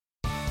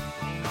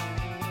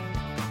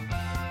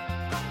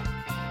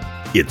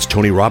It's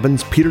Tony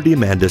Robbins, Peter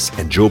Diamandis,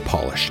 and Joe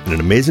Polish in an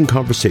amazing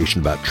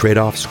conversation about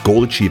trade-offs,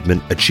 goal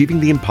achievement,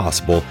 achieving the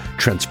impossible,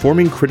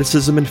 transforming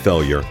criticism and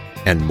failure,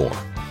 and more.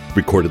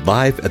 Recorded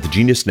live at the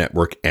Genius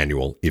Network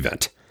annual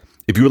event.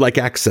 If you would like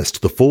access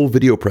to the full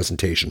video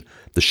presentation,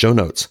 the show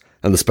notes,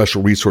 and the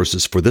special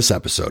resources for this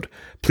episode,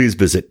 please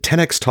visit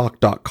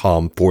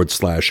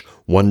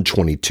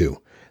 10xtalk.com/122.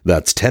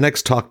 That's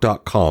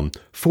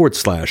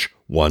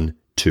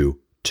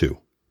 10xtalk.com/122.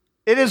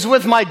 It is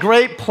with my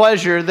great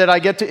pleasure that I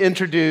get to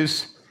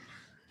introduce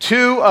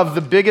two of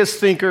the biggest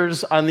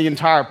thinkers on the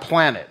entire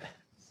planet,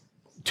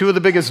 two of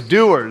the biggest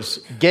doers,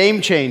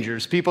 game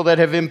changers, people that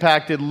have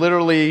impacted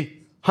literally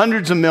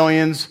hundreds of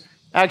millions,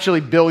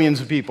 actually billions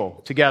of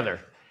people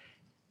together.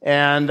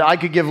 And I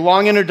could give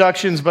long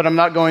introductions, but I'm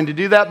not going to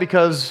do that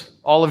because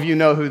all of you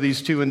know who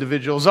these two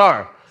individuals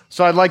are.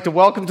 So I'd like to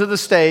welcome to the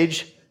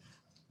stage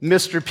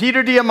Mr.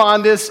 Peter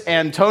Diamandis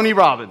and Tony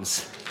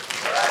Robbins.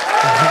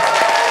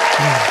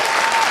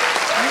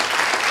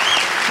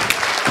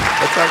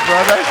 What's up,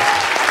 brother?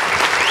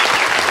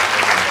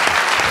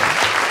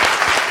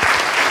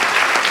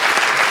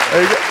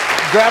 There you go.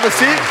 Grab a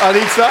seat on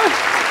each side.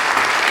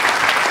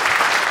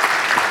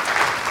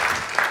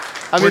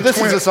 This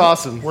is just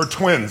awesome. We're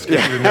twins.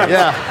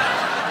 Yeah.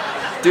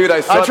 Dude,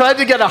 I tried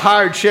to get a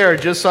hard chair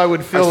just so I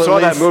would feel I saw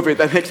at least... that movie.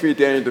 That makes me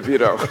Danny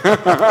DeVito.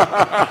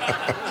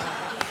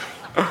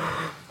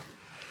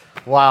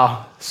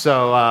 Wow.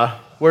 So,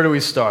 where do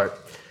we start?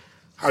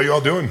 How you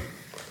all doing?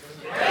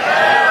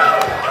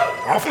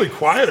 Awfully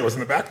quiet. I was in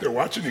the back there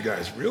watching you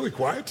guys. Really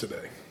quiet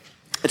today.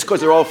 It's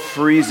because they're all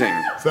freezing.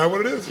 Is that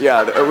what it is?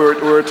 Yeah, we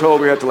were told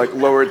we had to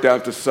lower it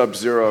down to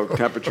sub-zero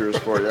temperatures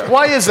for you.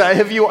 Why is that?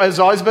 Has it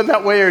always been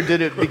that way, or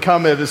did it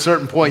become at a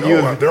certain point?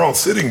 No, they're all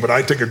sitting, but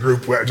I take a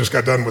group. I just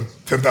got done with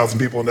 10,000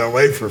 people in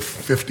LA for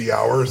 50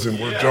 hours, and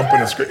we're jumping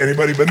and screaming.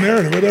 Anybody been there?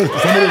 Anybody else?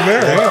 Somebody's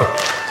there. Yeah.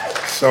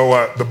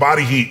 So the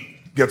body heat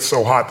gets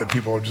so hot that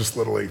people are just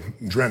literally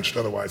drenched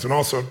otherwise. And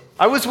also,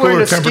 I was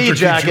wearing a ski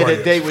jacket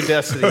at Date with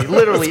Destiny.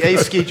 Literally a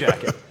ski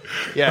jacket.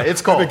 Yeah,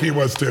 it's cold. I think he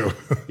was too.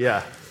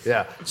 Yeah.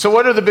 So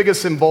what are the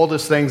biggest and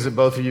boldest things that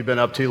both of you have been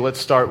up to? Let's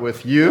start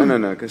with you.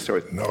 No. Go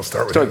start with... No,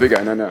 start with the big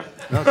guy. No,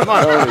 come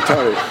on.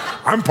 Tony.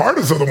 I'm part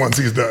of some of the ones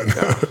he's done.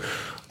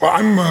 Well,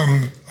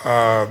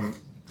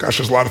 there's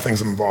a lot of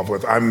things I'm involved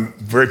with. I'm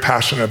very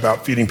passionate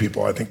about feeding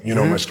people. I think you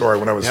know my story.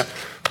 When I was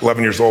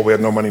 11 years old, we had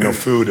no money, no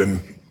food,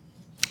 and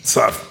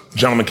a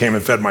gentleman came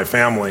and fed my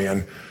family,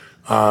 and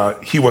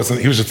he was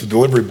just a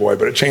delivery boy,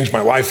 but it changed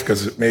my life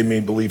because it made me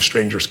believe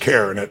strangers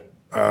care. And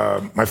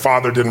my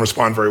father didn't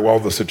respond very well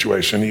to the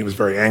situation. He was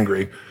very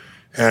angry,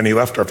 and he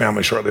left our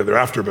family shortly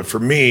thereafter. But for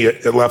me,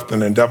 it left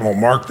an indelible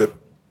mark that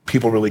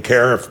people really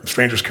care. If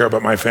strangers care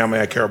about my family,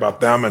 I care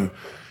about them, and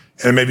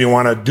it made me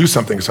want to do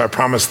something. So I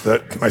promised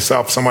that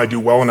myself, somehow I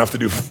do well enough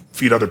to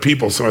feed other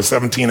people. So I was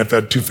 17, I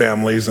fed 2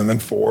 families, and then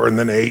 4, and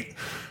then 8,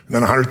 and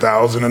then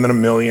 100,000, and then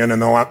 1 million. And in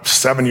the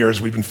last 7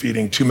 years, we've been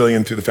feeding 2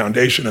 million through the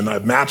foundation, and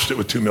I've matched it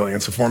with 2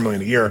 million, so 4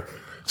 million a year.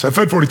 So I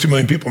fed 42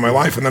 million people in my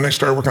life, and then I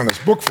started working on this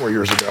book 4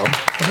 years ago.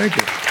 Thank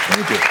you.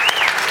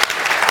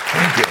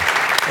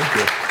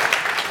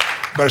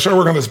 But I started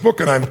working on this book,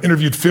 and I've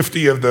interviewed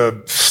 50 of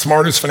the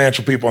smartest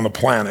financial people on the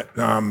planet.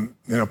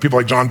 People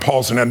like John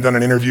Paulson hadn't done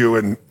an interview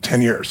in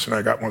 10 years, and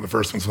I got one of the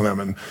first ones with him,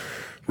 and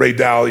Ray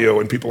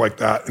Dalio and people like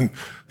that. And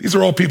these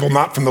are all people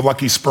not from the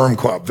Lucky Sperm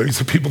Club. These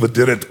are people that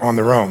did it on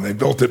their own. They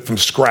built it from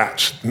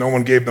scratch. No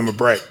one gave them a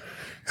break.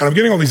 And I'm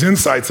getting all these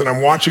insights, and I'm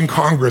watching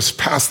Congress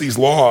pass these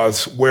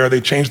laws where they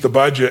change the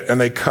budget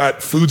and they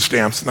cut food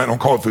stamps, and I don't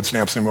call it food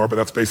stamps anymore, but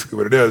that's basically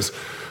what it is,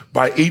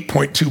 by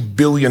 $8.2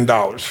 billion,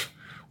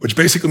 which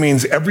basically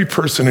means every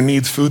person who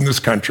needs food in this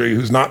country,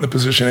 who's not in the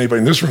position anybody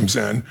in this room's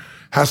in,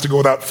 has to go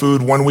without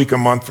food 1 week a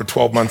month for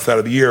 12 months out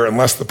of the year,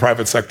 unless the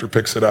private sector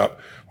picks it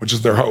up, which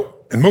is their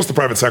hope. And most of the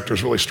private sector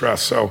is really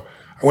stressed. So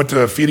I went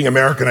to Feeding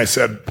America, and I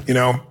said,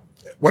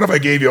 what if I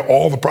gave you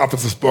all the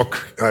profits of this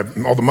book,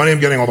 all the money I'm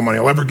getting, all the money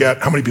I'll ever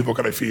get? How many people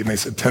could I feed? And they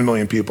said 10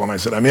 million people. And I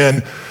said, I'm in.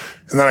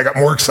 And then I got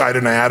more excited,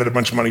 and I added a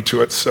bunch of money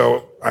to it.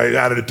 So I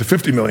added it to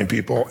 50 million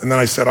people. And then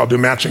I said, I'll do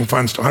matching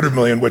funds to 100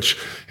 million, which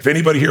if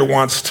anybody here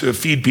wants to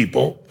feed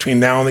people between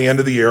now and the end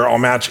of the year, I'll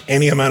match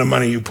any amount of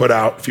money you put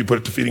out. If you put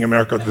it to Feeding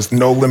America, there's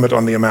no limit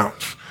on the amount.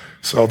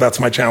 So that's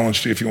my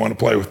challenge to you if you want to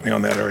play with me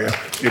on that area.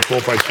 Be a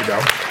cool place to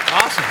go.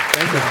 Awesome.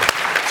 Thank you.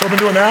 So I've been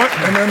doing that.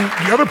 And then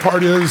the other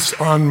part is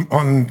on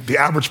the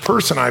average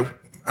person, I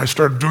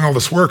started doing all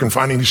this work and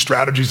finding these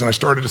strategies, and I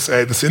started to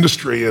say this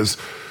industry is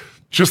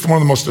just one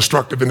of the most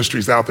destructive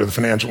industries out there, the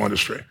financial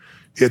industry.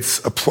 It's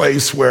a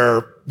place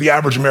where the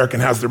average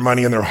American has their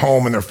money in their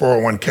home and their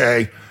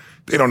 401k.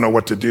 They don't know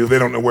what to do. They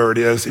don't know where it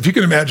is. If you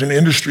can imagine an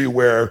industry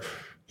where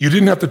you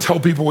didn't have to tell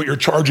people what you're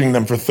charging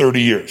them for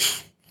 30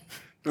 years,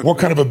 what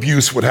kind of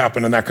abuse would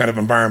happen in that kind of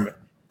environment?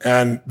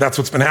 And that's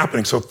what's been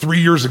happening. So 3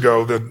 years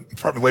ago, the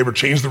Department of Labor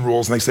changed the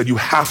rules, and they said, you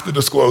have to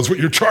disclose what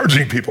you're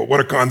charging people. What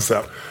a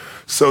concept.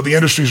 So the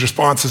industry's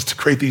response is to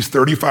create these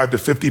 35 to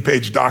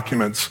 50-page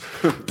documents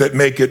that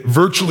make it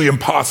virtually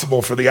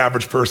impossible for the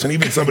average person,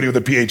 even somebody with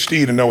a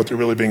PhD, to know what they're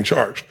really being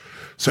charged.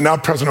 So now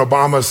President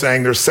Obama is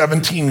saying there's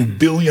 $17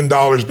 billion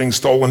being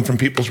stolen from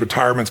people's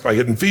retirements by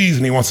hidden fees,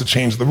 and he wants to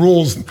change the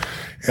rules.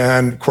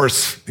 And of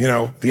course,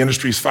 the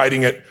industry's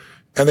fighting it.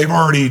 And they've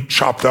already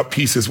chopped up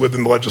pieces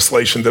within the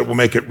legislation that will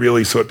make it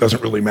really so it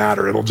doesn't really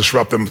matter. It'll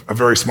disrupt them a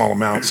very small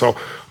amount. So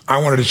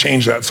I wanted to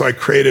change that. So I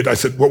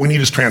said, what we need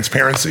is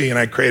transparency. And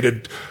I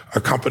created a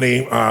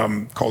company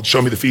called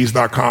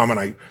ShowMeTheFees.com. And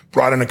I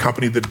brought in a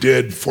company that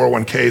did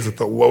 401ks at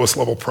the lowest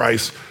level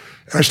price.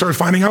 And I started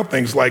finding out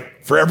things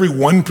like for every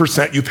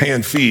 1% you pay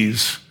in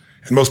fees,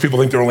 and most people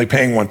think they're only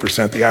paying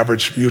 1%, the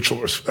average mutual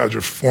or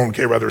average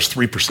 401k rather is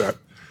 3%.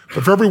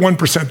 But for every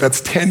 1%,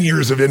 that's 10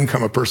 years of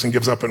income a person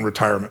gives up in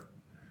retirement.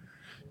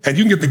 And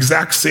you can get the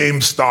exact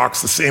same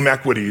stocks, the same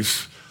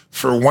equities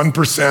for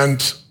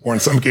 1%, or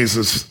in some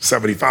cases,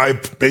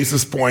 75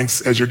 basis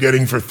points as you're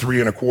getting for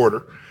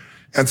 3.25%.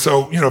 And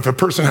so, if a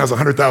person has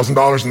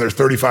 $100,000 and they're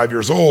 35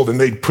 years old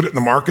and they put it in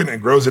the market and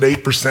it grows at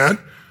 8%,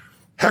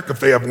 heck, if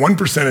they have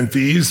 1% in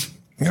fees,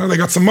 they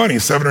got some money,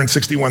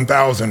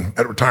 $761,000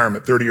 at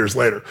retirement 30 years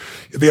later.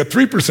 If they have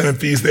 3% in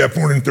fees, they have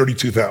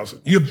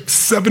 $432,000. You have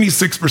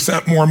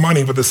 76% more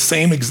money with the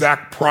same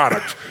exact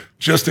product,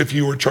 just if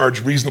you were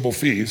charged reasonable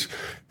fees.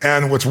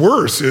 And what's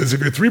worse is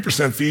if you're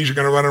 3% fees, you're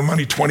going to run out of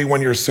money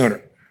 21 years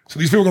sooner. So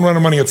these people are going to run out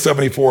of money at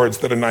 74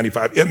 instead of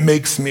 95. It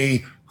makes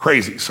me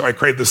crazy. So I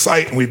created the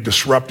site, and we've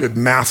disrupted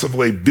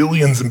massively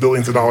billions and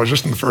billions of dollars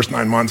just in the first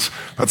 9 months,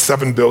 about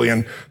 $7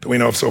 billion that we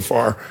know of so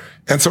far.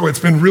 And so it's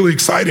been really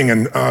exciting.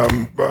 And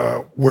I'm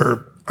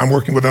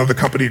working with another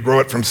company to grow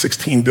it from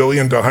 16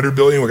 billion to 100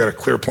 billion. We've got a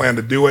clear plan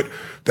to do it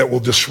that will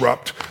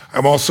disrupt.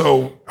 I'm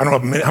also, I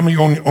don't know how many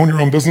own your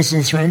own business in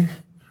this room?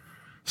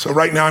 So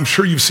right now, I'm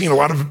sure you've seen a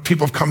lot of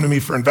people have come to me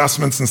for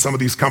investments in some of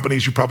these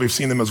companies. You probably have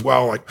seen them as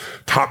well, like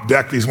Top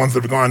Deck, these ones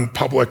that have gone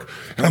public.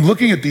 And I'm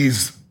looking at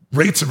these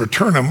rates of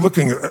return. I'm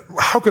looking at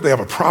how could they have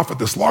a profit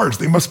this large?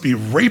 They must be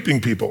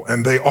raping people,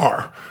 and they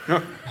are.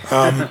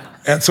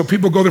 And so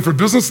people go there for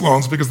business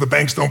loans because the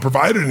banks don't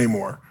provide it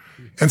anymore.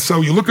 And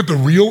so you look at the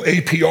real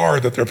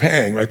APR that they're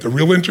paying, right? The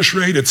real interest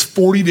rate, it's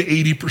 40 to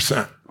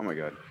 80%. Oh my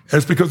God. And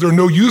it's because there are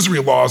no usury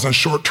laws on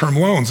short-term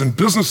loans, and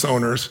business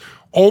owners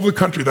all over the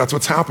country, that's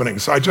what's happening.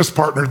 So I just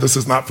partnered, this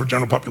is not for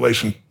general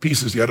population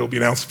pieces yet, it'll be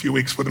announced in a few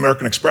weeks, with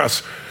American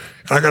Express.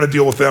 And I got to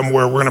deal with them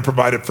where we're going to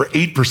provide it for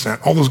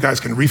 8%. All those guys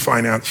can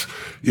refinance.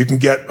 You can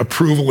get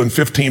approval in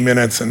 15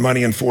 minutes and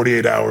money in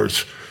 48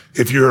 hours.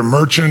 If you're a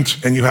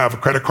merchant and you have a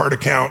credit card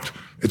account,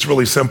 it's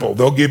really simple.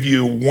 They'll give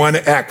you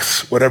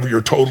 1x, whatever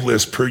your total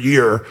is per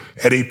year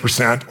at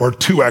 8%, or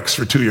 2x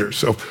for 2 years.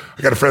 So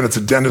I got a friend that's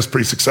a dentist,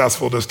 pretty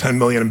successful, does 10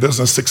 million in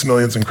business, 6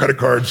 million in credit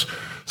cards.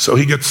 So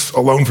he gets a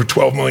loan for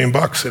 12 million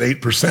bucks at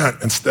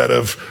 8% instead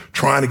of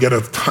trying to get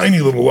a tiny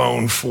little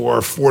loan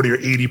for 40 or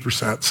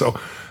 80%. So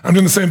I'm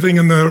doing the same thing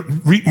in the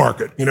REIT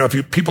market.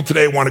 If people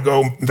today want to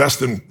go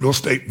invest in real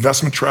estate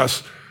investment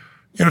trusts,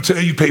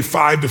 today you pay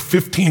 5 to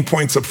 15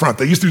 points up front.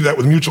 They used to do that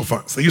with mutual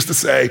funds. They used to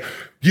say,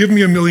 give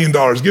me $1 million,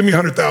 give me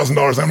 $100,000.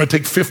 I'm going to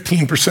take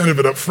 15% of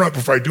it up front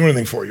before I do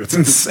anything for you. It's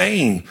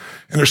insane.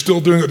 And they're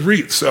still doing it with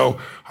REITs. So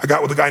I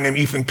got with a guy named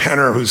Ethan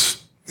Penner,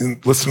 who's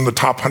listed in the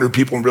top 100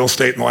 people in real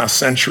estate in the last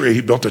century.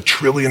 He built $1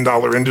 trillion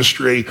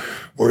industry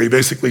where he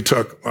basically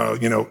took,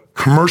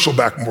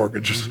 commercial-backed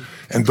mortgages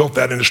and built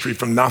that industry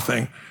from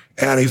nothing.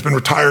 And he's been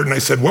retired. And I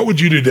said, what would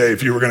you do today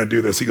if you were going to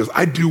do this? He goes,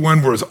 I'd do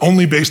one where it's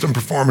only based on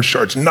performance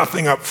charts,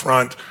 nothing up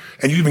front.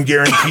 And you even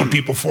guaranteed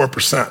people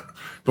 4%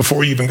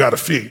 before you even got a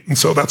fee. And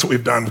so that's what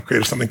we've done. We've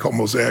created something called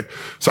Mosaic.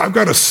 So I've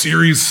got a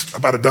series,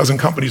 about a dozen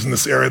companies in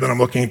this area that I'm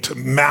looking to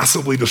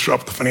massively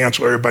disrupt the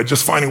financial area by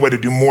just finding a way to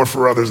do more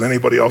for others than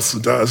anybody else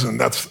does.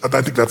 And I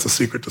think that's the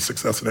secret to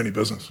success in any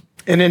business.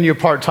 And in your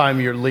part-time,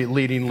 you're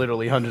leading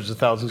literally hundreds of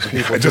thousands of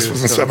people. I just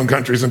was in 7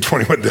 countries in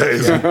 21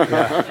 days.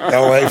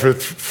 LA for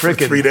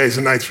 3 days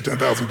and nights for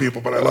 10,000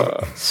 people, but I love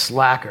it.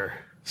 Slacker.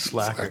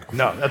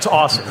 No, that's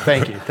awesome.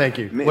 Thank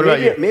you. What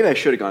about you? Maybe I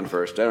should have gone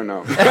first. I don't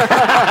know.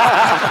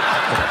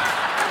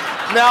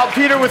 Now,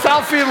 Peter,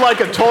 without feeling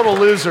like a total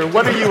loser,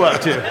 what are you up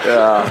to?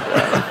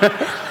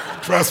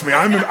 Trust me,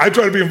 I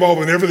try to be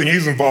involved in everything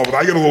he's involved with.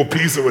 I get a little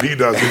piece of what he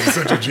does. He's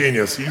such a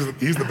genius. He's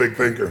the big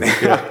thinker.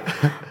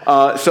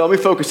 So let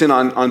me focus in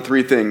on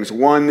 3 things.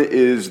 One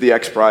is the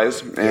X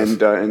Prize, and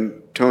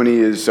Tony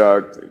has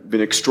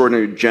been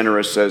extraordinarily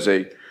generous as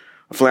a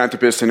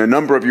philanthropist, and a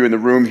number of you in the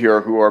room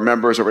here who are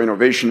members of our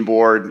innovation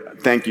board.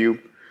 Thank you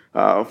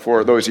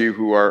for those of you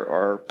who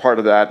are part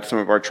of that, some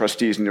of our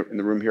trustees in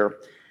the room here.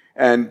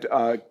 And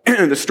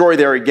the story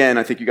there, again,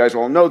 I think you guys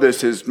all know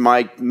this, is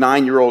my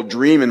 9-year-old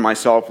dream in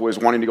myself was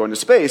wanting to go into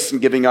space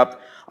and giving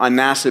up on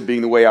NASA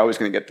being the way I was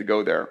going to get to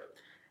go there.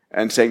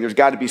 And saying there's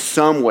got to be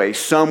some way,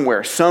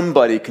 somewhere,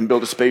 somebody can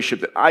build a spaceship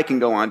that I can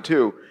go on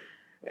too.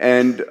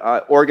 And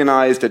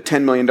organized a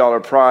 $10 million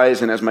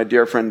prize. And as my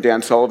dear friend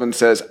Dan Sullivan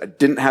says, I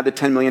didn't have the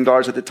 $10 million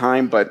at the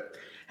time, but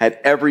had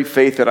every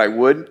faith that I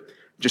would.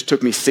 Just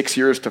took me 6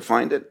 years to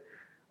find it.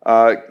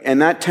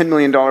 And that $10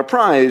 million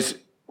prize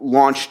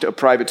launched a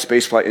private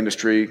spaceflight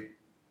industry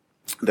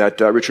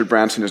that Richard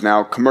Branson is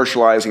now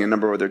commercializing, a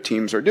number of other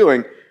teams are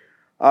doing.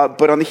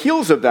 But on the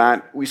heels of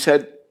that, we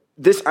said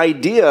this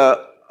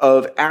idea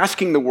of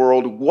asking the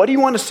world, what do you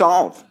want to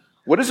solve?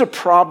 What is a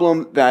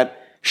problem that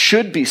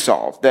should be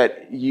solved,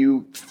 that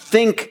you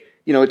think,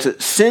 it's a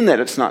sin that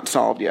it's not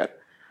solved yet?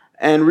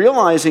 And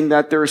realizing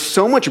that there is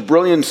so much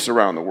brilliance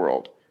around the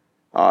world,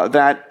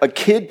 that a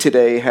kid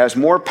today has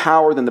more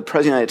power than the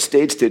President of the United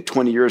States did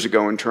 20 years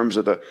ago in terms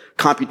of the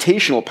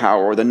computational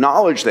power or the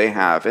knowledge they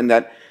have, and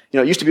that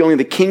it used to be only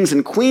the kings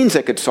and queens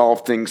that could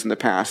solve things in the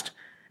past,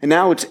 and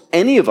now it's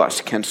any of us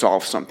can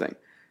solve something.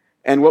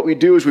 And what we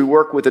do is we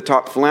work with the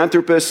top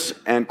philanthropists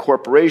and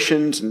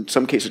corporations, in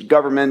some cases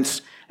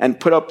governments, and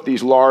put up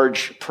these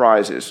large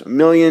prizes, $1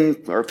 million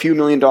or a few $1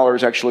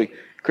 million actually.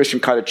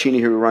 Christian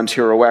Cottacini, who runs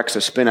HeroX,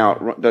 a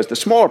spin-out, does the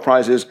smaller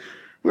prizes.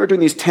 We were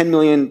doing these $10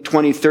 million,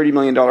 $20, $30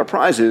 million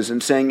prizes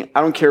and saying, I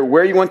don't care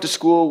where you went to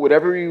school,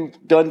 whatever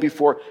you've done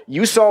before,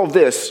 you solve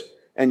this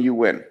and you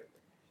win.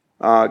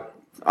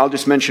 I'll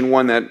just mention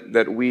one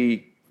that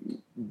we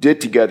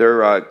did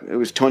together. It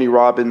was Tony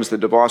Robbins, the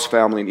DeVos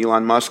family, and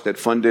Elon Musk that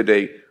funded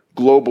a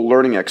global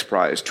learning X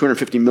Prize.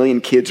 250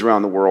 million kids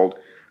around the world,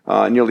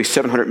 nearly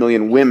 700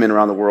 million women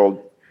around the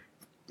world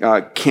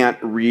can't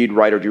read,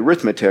 write, or do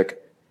arithmetic.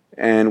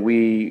 And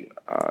we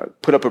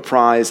put up a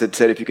prize that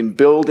said if you can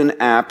build an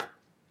app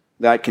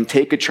that can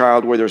take a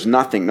child where there's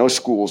nothing, no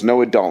schools,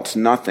 no adults,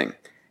 nothing,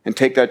 and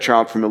take that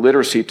child from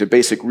illiteracy to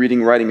basic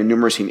reading, writing, and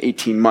numeracy in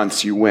 18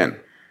 months, you win.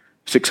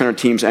 600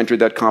 teams entered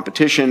that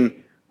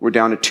competition. We're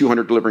down to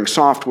 200 delivering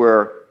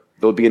software.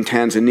 They'll be in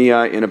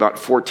Tanzania in about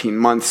 14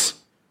 months.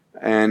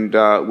 And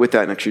with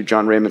that, and actually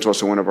John Raymond's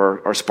also one of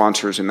our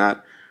sponsors in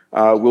that,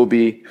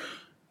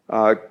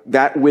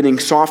 that winning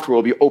software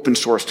will be open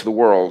source to the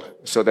world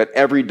so that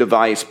every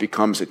device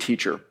becomes a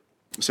teacher.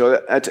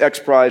 So that's X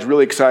Prize.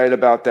 Really excited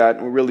about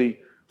that. We're really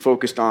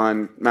focused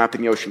on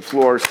mapping the ocean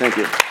floors. Thank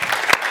you.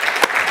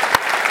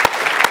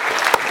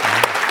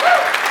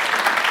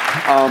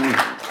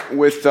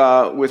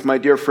 With my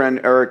dear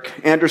friend Eric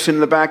Anderson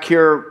in the back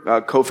here,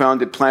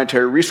 co-founded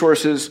Planetary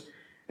Resources.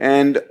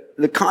 And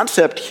the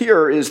concept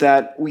here is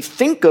that we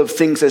think of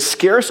things as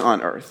scarce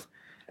on Earth.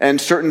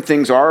 And certain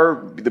things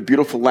are the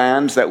beautiful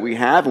lands that we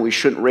have, and we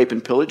shouldn't rape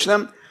and pillage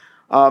them.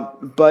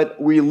 But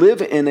we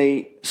live in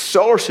a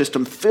solar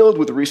system filled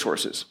with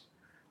resources.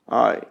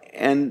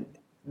 And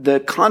the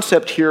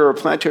concept here of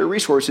Planetary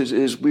Resources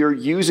is we are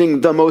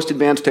using the most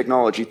advanced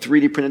technology,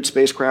 3D printed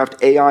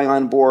spacecraft, AI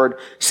on board,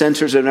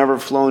 sensors that have never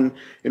flown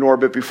in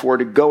orbit before,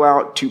 to go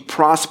out to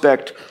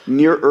prospect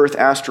near-Earth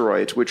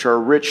asteroids, which are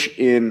rich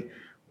in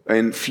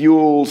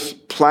fuels,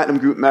 platinum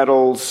group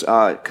metals,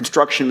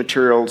 construction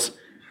materials.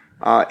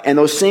 And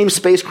those same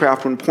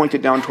spacecraft, when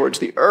pointed down towards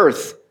the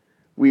Earth,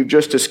 we've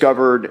just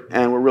discovered,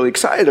 and we're really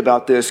excited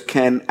about this,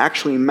 can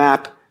actually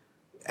map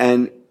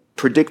and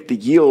predict the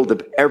yield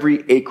of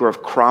every acre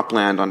of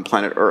cropland on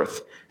planet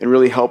Earth and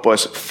really help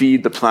us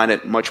feed the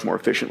planet much more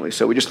efficiently.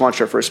 So we just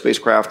launched our first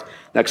spacecraft.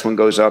 Next one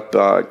goes up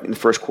in the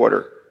first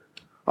quarter.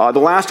 The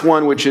last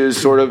one, which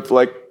is sort of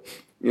like,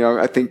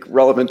 I think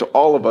relevant to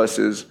all of us,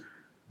 is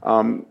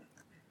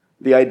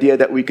the idea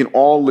that we can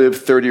all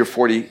live 30 or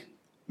 40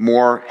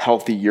 more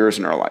healthy years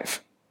in our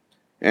life.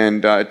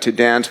 And to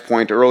Dan's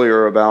point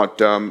earlier about,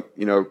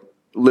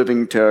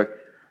 living to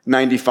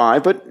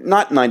 95, but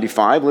not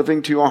 95,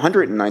 living to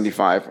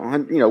 195,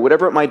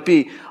 whatever it might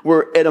be.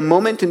 We're at a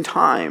moment in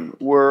time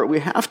where we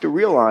have to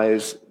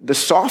realize the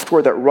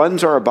software that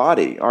runs our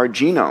body, our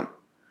genome,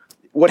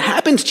 what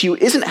happens to you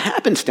isn't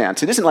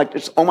happenstance. It isn't like,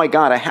 oh my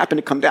God, I happen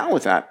to come down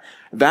with that.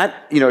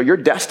 Your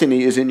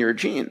destiny is in your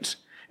genes.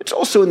 It's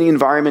also in the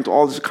environment,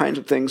 all these kinds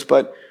of things.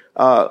 But,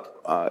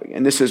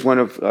 and this is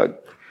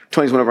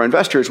Tony's one of our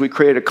investors. We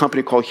created a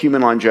company called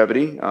Human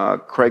Longevity.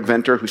 Craig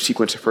Venter, who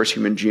sequenced the first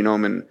human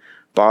genome, and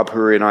Bob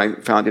Hurry and I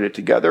founded it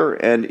together.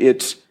 And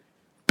it's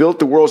built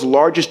the world's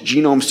largest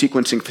genome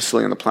sequencing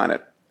facility on the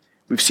planet.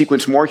 We've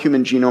sequenced more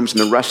human genomes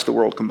than the rest of the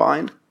world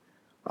combined.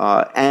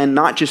 And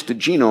not just the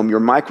genome, your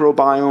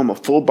microbiome, a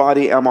full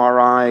body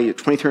MRI,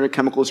 2,300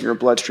 chemicals in your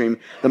bloodstream,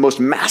 the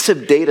most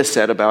massive data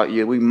set about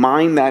you. We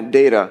mine that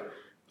data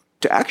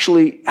to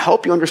actually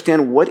help you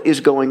understand what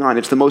is going on.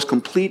 It's the most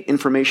complete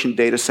information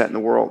data set in the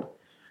world.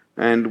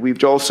 And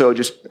we've also,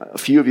 just a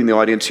few of you in the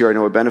audience here I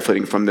know are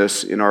benefiting from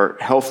this in our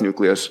health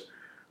nucleus.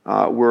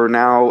 We're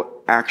now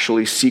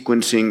actually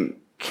sequencing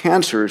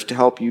cancers to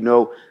help you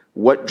know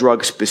what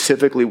drug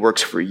specifically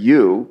works for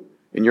you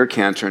in your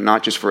cancer,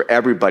 not just for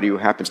everybody who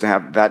happens to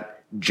have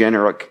that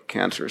generic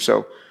cancer.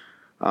 So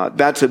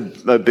that's a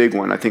big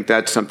one. I think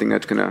that's something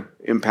that's going to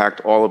impact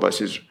all of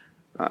us is,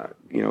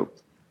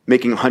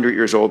 making 100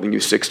 years old when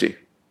you're 60,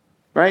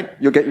 right?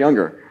 You'll get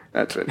younger.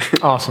 That's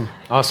it. Awesome.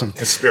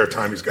 His spare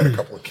time, he's got a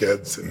couple of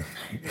kids and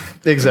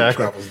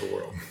exactly travels the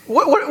world.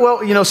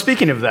 Well,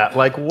 speaking of that,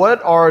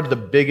 what are the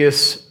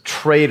biggest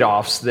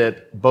trade-offs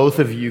that both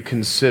of you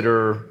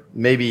consider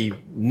maybe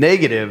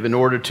negative in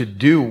order to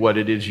do what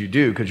it is you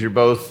do? Because you're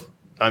both,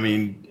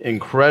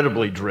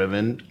 incredibly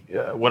driven,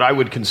 what I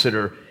would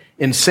consider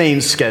insane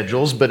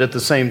schedules, but at the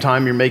same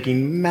time, you're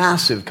making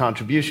massive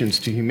contributions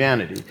to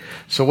humanity.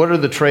 So what are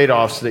the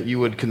trade-offs that you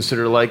would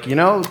consider like,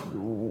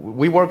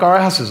 we work our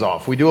asses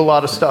off. We do a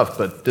lot of stuff,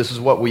 but this is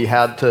what we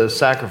had to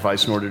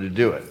sacrifice in order to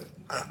do it.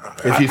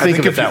 If you think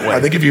of it that way. I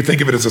think if you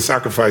think of it as a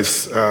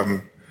sacrifice,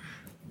 then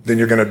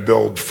you're going to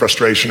build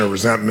frustration or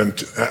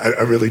resentment.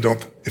 I really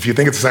don't. If you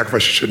think it's a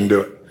sacrifice, you shouldn't do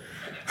it.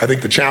 I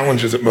think the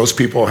challenge is that most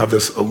people have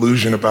this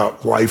illusion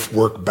about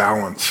life-work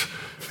balance.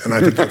 And I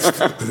think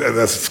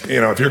that's if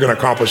you're going to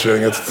accomplish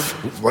anything, it's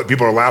what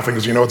people are laughing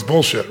because it's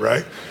bullshit,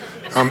 right?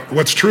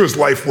 What's true is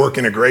life-work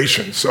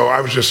integration. So I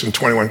was just in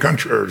 7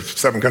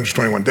 countries,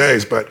 21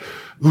 days, but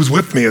who's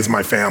with me is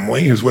my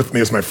family, who's with me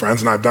is my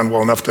friends, and I've done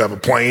well enough to have a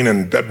plane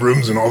and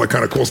bedrooms and all that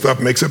kind of cool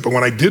stuff makes it. But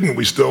when I didn't,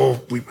 we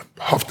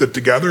huffed it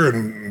together.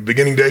 And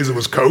beginning days it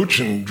was coach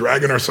and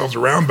dragging ourselves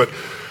around. But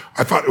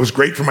I thought it was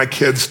great for my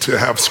kids to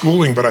have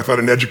schooling, but I thought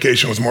an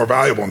education was more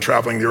valuable, and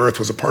traveling the earth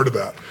was a part of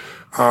that.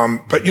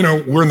 But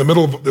we're in the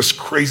middle of this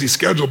crazy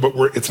schedule, but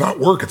it's not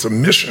work, it's a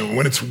mission.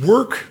 When it's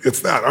work,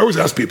 it's that. I always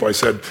ask people, I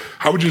said,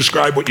 how would you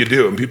describe what you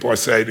do? And people, I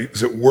say,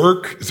 is it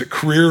work, is it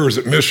career, or is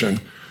it mission?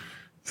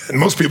 And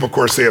most people, of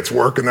course, say it's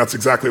work, and that's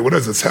exactly what it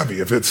is. It's heavy.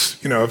 If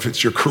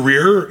it's your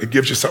career, it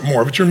gives you something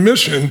more. If it's your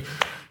mission,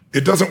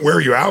 it doesn't wear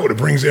you out. It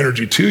brings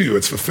energy to you.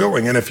 It's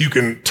fulfilling. And if you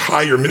can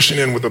tie your mission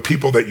in with the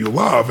people that you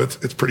love,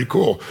 it's pretty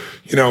cool.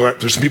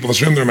 There's some people in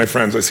this room that are my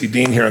friends. I see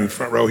Dean here in the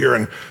front row here.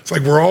 And it's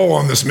like we're all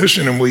on this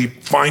mission, and we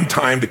find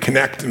time to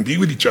connect and be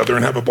with each other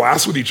and have a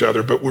blast with each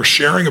other. But we're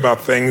sharing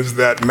about things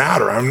that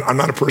matter. I'm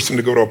not a person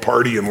to go to a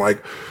party and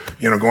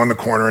go in the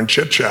corner and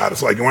chit chat.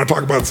 It's like, you want to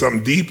talk about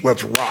something deep?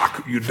 Let's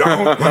rock. You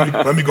don't?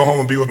 let me go home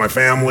and be with my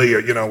family.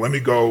 Or, let me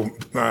go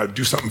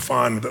do something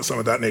fun, some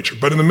of that nature.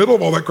 But in the middle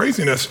of all that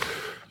craziness,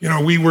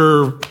 we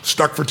were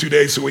stuck for 2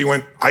 days, so we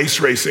went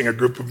ice racing. A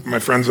group of my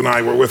friends and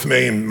I were with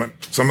me, and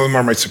some of them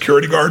are my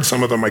security guards,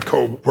 some of them my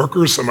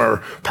co-workers, some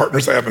are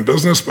partners I have in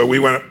business, but we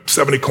went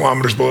 70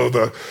 kilometers below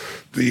the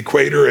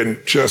equator and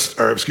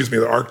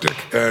the Arctic,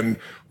 and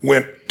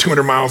went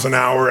 200 miles an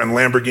hour and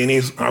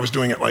Lamborghinis. I was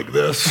doing it like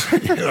this. I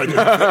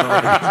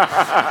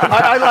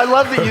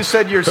love that you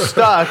said you're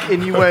stuck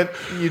and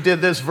you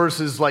did this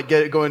versus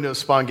going to a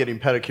spa and getting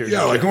pedicures.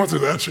 Yeah, going through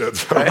that shit.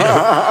 So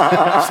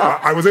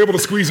I was able to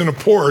squeeze in a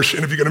Porsche,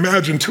 and if you can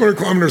imagine 200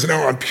 kilometers an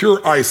hour on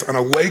pure ice on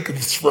a lake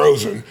that's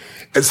frozen,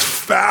 as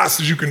fast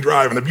as you can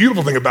drive. And the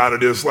beautiful thing about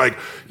it is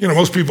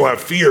most people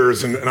have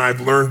fears, and I've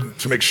learned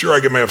to make sure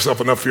I give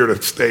myself enough fear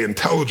to stay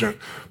intelligent.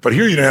 But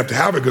here you didn't have to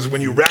have it, because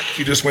when you wrecked,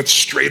 you just went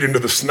straight into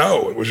the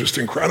snow. It was just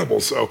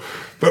incredible.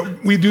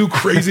 But we do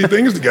crazy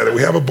things together.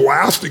 We have a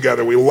blast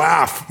together. We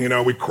laugh,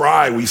 we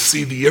cry, we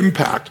see the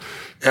impact.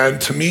 And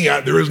to me,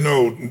 there is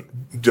no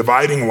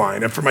dividing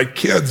line. And for my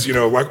kids,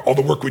 all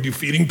the work we do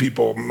feeding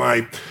people,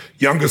 my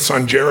youngest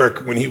son,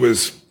 Jarek, when he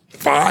was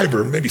 5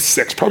 or maybe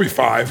 6, probably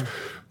 5,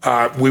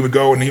 we would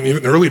go, and even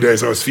in the early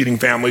days, I was feeding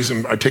families,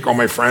 and I'd take all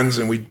my friends,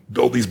 and we'd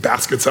build these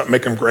baskets up,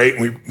 make them great,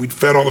 and we'd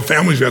fed all the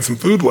families. We had some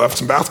food left,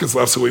 some baskets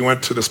left, so we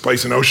went to this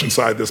place in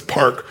Oceanside, this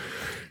park,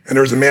 and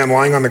there was a man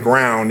lying on the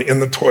ground in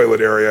the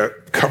toilet area,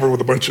 covered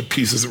with a bunch of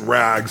pieces of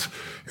rags.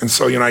 And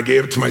so, I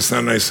gave it to my son,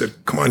 and I said,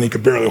 come on, he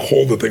could barely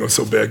hold the thing, it was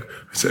so big.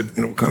 I said,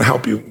 can I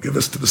help you? Give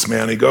this to this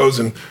man. And he goes,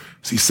 and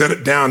so he set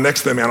it down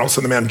next to the man. All of a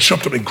sudden, the man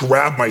jumped up and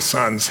grabbed my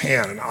son's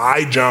hand. And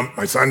I jumped,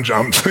 my son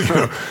jumped,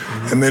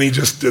 and then he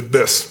just did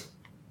this.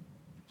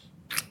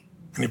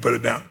 And he put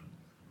it down.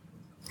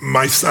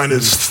 My son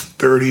is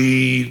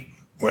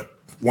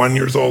 31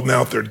 years old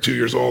now, 32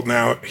 years old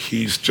now.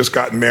 He's just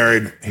gotten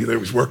married. He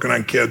was working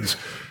on kids.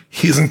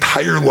 His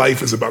entire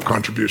life is about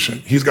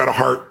contribution. He's got a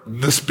heart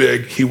this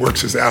big. He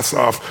works his ass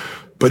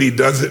off, but he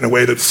does it in a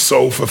way that's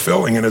so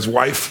fulfilling. And his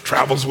wife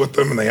travels with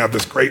them, and they have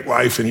this great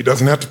life, and he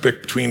doesn't have to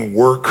pick between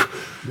work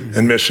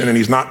and mission, and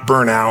he's not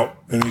burnt out,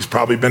 and he's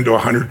probably been to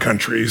 100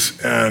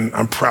 countries, and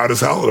I'm proud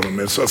as hell of him.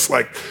 And so it's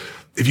like,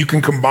 if you can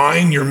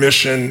combine your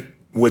mission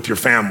with your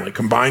family,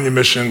 combine your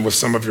mission with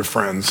some of your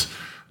friends,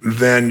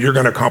 then you're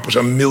going to accomplish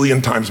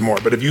 1,000,000 times more.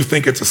 But if you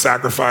think it's a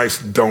sacrifice,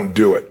 don't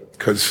do it.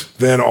 Because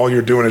then all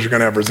you're doing is you're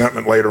going to have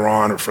resentment later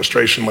on, or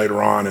frustration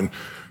later on, and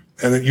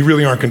then you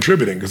really aren't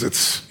contributing,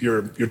 because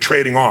you're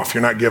trading off.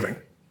 You're not giving.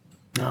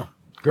 No,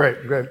 great.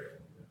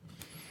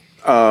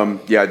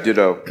 Yeah,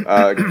 ditto.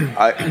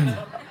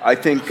 I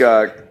think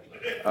I'm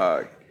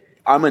a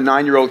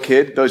 9-year-old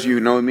kid. Those of you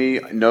who know me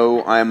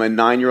know I am a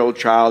 9-year-old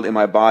child in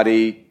my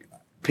body,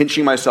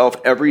 pinching myself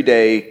every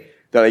day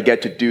that I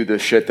get to do the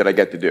shit that I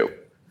get to do.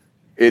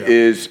 It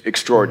is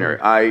extraordinary.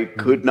 I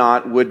would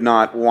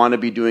not want to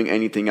be doing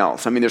anything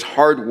else. I mean, there's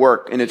hard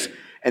work, and it's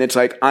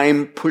like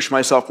I'm push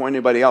myself more than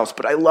anybody else,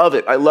 but I love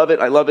it.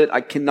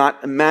 I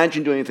cannot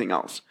imagine doing anything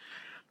else.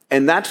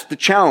 And that's the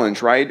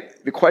challenge, right?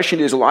 The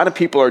question is, a lot of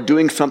people are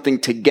doing something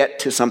to get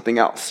to something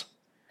else.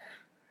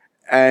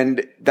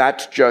 And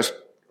that's just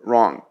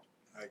wrong.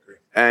 I agree.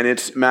 And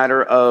it's a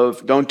matter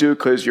of don't do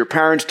because your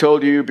parents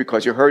told you,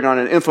 because you heard it on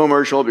an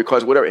infomercial,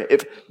 because whatever.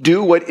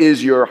 Do what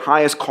is your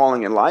highest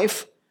calling in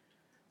life,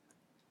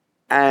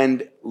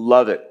 and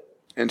love it.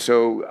 And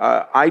so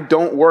I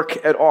don't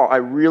work at all. I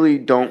really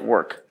don't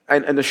work.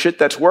 And the shit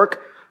that's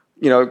work,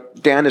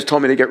 Dan has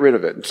told me to get rid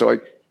of it. And so I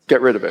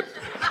get rid of it.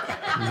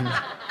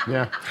 Mm-hmm.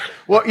 Yeah.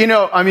 Well,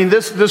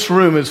 this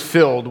room is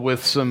filled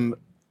with some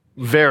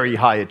very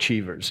high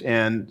achievers.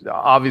 And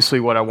obviously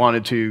what I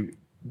wanted to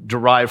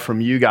derive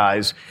from you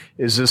guys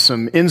is just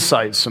some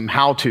insights, some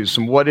how-tos,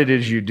 some what it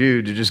is you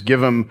do to just give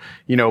them,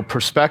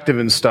 perspective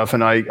and stuff.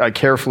 And I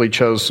carefully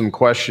chose some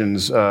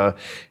questions.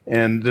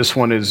 And this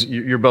one is,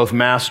 you're both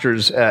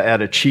masters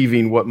at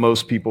achieving what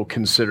most people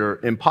consider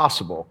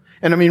impossible.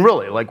 And I mean,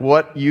 really, like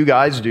what you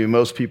guys do,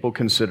 most people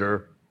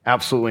consider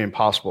absolutely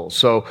impossible.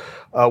 So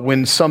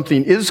when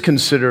something is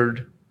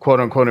considered quote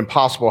unquote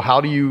impossible,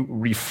 how do you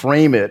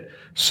reframe it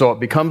so it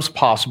becomes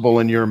possible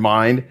in your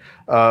mind?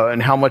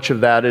 And how much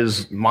of that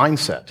is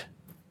mindset?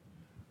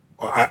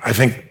 Well, I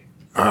think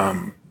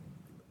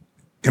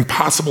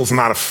impossible is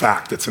not a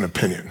fact, it's an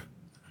opinion.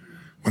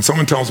 When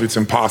someone tells me it's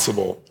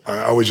impossible,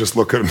 I always just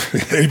look at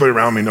them. Anybody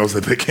around me knows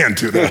that they can't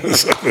do that.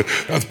 So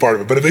that's part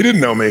of it. But if they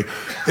didn't know me,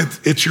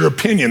 it's your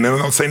opinion. Then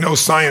they'll say, no,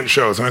 science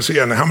shows. And I say,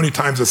 yeah, and how many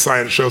times has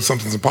science showed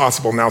something's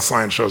impossible? Now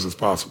science shows it's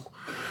possible.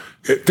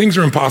 Things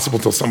are impossible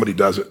until somebody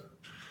does it.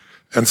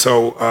 And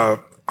so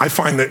I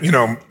find that,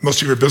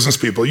 most of your business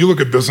people, you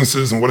look at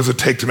businesses and what does it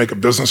take to make a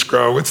business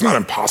grow? It's not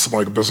impossible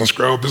to make a business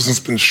grow. A business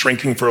has been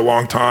shrinking for a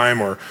long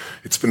time or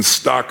it's been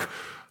stuck.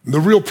 The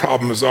real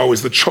problem is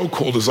always, the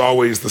chokehold is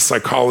always the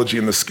psychology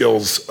and the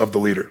skills of the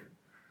leader.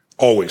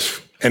 Always.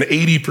 And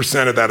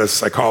 80% of that is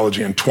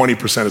psychology and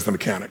 20% is the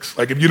mechanics.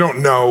 Like if you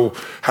don't know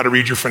how to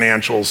read your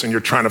financials and you're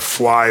trying to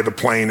fly the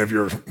plane of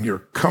your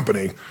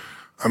company,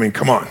 I mean,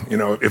 come on.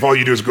 If all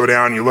you do is go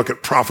down and you look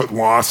at profit and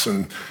loss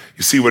and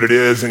you see what it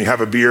is and you have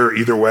a beer,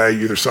 either way,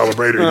 you either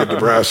celebrate or you get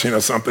depressed,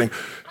 something,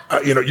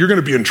 you're going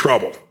to be in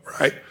trouble,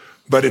 right?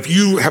 But if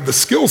you have the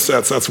skill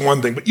sets, that's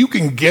one thing. But you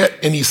can get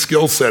any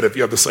skill set if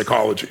you have the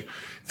psychology.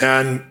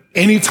 And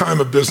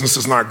anytime a business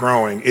is not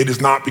growing, it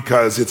is not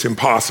because it's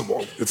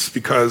impossible. It's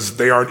because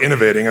they aren't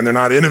innovating. And they're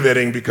not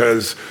innovating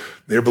because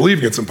they're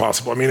believing it's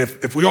impossible. I mean,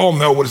 if we all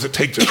know what does it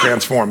take to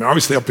transform, and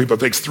obviously tell people it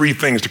takes 3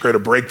 things to create a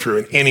breakthrough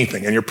in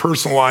anything, in your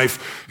personal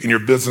life, in your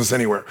business,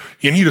 anywhere.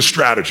 You need a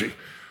strategy.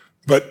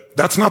 But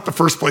that's not the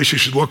first place you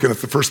should look, and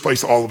it's the first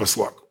place all of us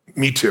look.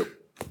 Me too.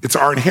 It's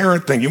our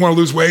inherent thing. You want to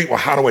lose weight? Well,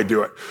 how do I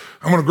do it?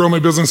 I want to grow my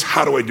business.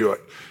 How do I do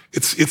it?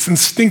 It's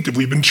instinctive.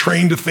 We've been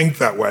trained to think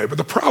that way. But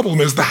the problem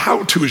is the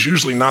how-to is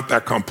usually not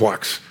that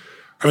complex.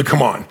 I mean,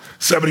 come on.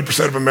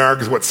 70% of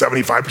America is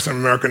 75% of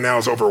America now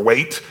is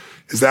overweight.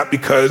 Is that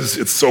because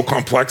it's so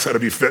complex how to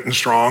be fit and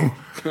strong?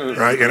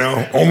 Right?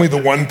 Only the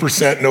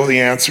 1% know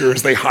the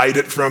answers. They hide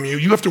it from you.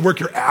 You have to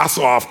work your ass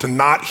off to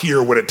not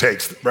hear what it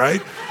takes,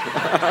 right?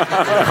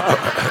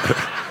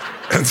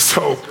 And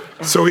so,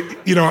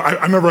 I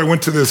remember I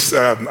went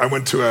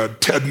to a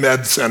TED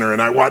Med Center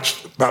and I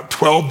watched about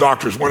 12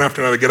 doctors, one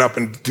after another, get up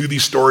and do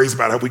these stories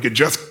about how we could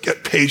just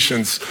get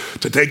patients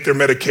to take their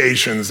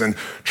medications and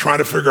try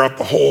to figure out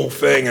the whole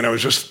thing. And I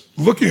was just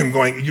looking and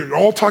going, you're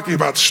all talking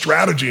about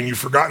strategy and you've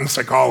forgotten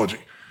psychology.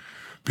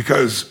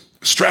 Because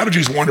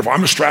strategy is wonderful.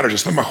 I'm a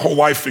strategist. I spent my whole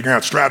life figuring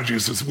out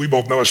strategies. As we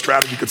both know, a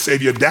strategy could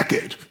save you a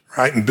decade,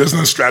 right? In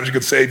business, strategy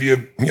could save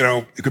you,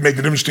 it could make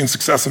the difference between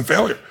success and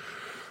failure.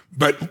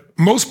 But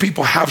most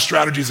people have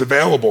strategies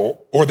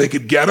available, or they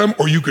could get them,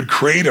 or you could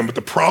create them. But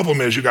the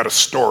problem is you got a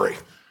story.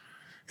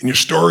 And your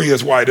story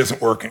is why it isn't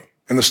working.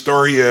 And the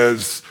story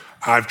is,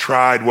 I've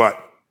tried what?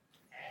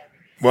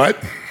 What?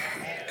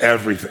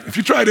 Everything. If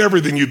you tried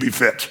everything, you'd be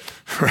fit,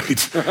 right?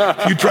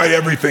 If you tried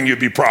everything, you'd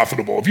be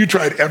profitable. If you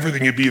tried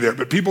everything, you'd be there.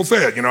 But people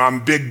say it,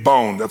 I'm big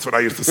boned. That's what I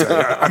used to say.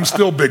 I'm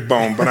still big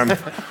boned, but I'm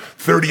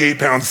 38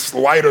 pounds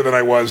lighter than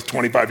I was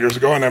 25 years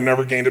ago, and I've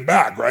never gained it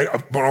back, right?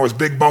 When I was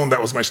big boned, that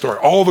was my story.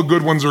 All the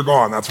good ones are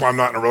gone. That's why I'm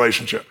not in a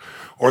relationship.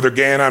 Or they're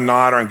gay and I'm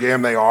not, or I'm gay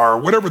and they are,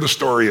 or whatever the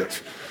story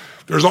is.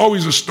 There's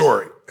always a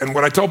story. And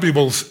what I tell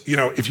people is,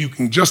 if you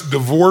can just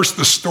divorce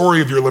the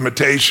story of your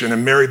limitation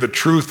and marry the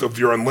truth of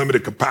your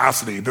unlimited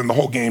capacity, then the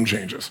whole game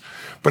changes.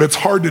 But it's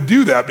hard to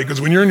do that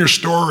because when you're in your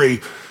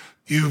story,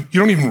 you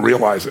don't even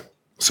realize it.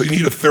 So you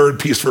need a third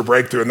piece for a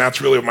breakthrough, and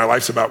that's really what my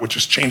life's about, which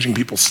is changing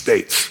people's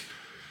states.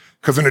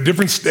 Because in a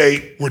different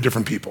state, we're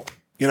different people.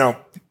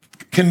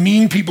 Can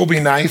mean people be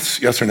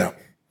nice? Yes or no?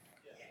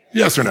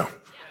 Yes or no?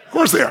 Of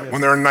course they are,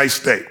 when they're in a nice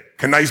state.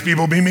 Can nice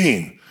people be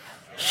mean?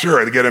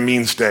 Sure, they get a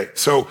mean state.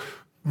 So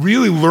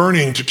really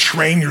learning to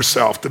train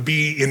yourself to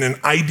be in an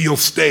ideal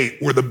state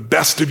where the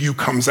best of you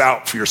comes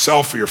out for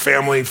yourself, for your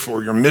family,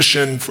 for your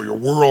mission, for your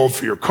world,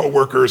 for your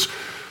coworkers.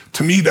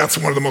 To me, that's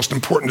one of the most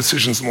important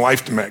decisions in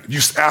life to make. If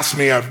you ask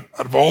me, out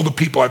of all the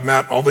people I've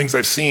met, all the things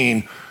I've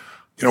seen,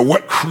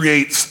 what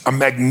creates a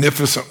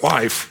magnificent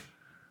life?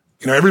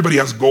 Everybody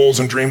has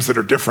goals and dreams that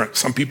are different.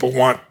 Some people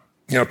want,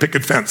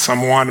 picket fence.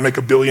 Some want to make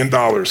 $1 billion.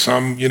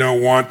 Some,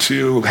 want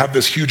to have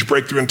this huge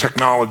breakthrough in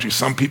technology.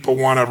 Some people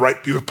want to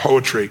write beautiful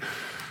poetry.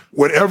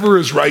 Whatever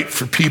is right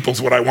for people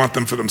is what I want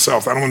them for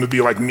themselves. I don't want them to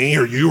be like me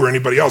or you or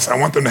anybody else. I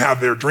want them to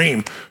have their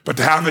dream. But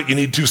to have it, you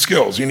need two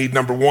skills. You need,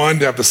 number one,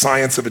 to have the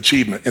science of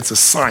achievement. It's a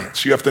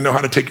science. You have to know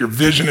how to take your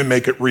vision and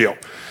make it real.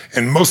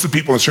 And most of the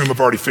people in this room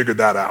have already figured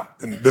that out.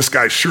 And this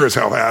guy sure as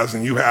hell has,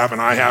 and you have, and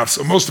I have.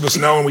 So most of us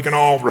know, and we can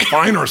all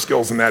refine our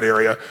skills in that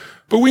area.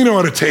 But we know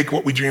how to take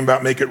what we dream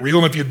about, make it real.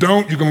 And if you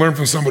don't, you can learn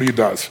from somebody who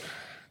does.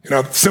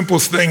 The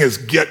simplest thing is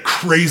get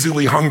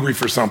crazily hungry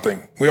for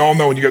something. We all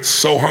know when you get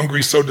so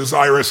hungry, so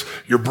desirous,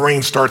 your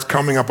brain starts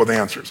coming up with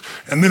answers.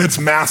 And then it's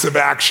massive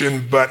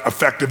action, but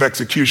effective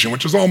execution,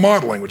 which is all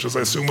modeling, which is,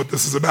 I assume, what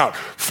this is about.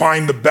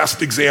 Find the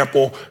best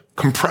example,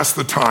 compress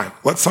the time.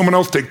 Let someone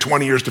else take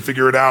 20 years to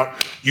figure it out.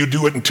 You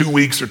do it in 2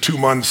 weeks or 2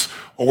 months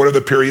or whatever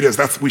the period is.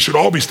 We should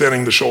all be standing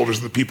on the shoulders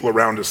of the people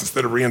around us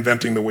instead of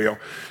reinventing the wheel.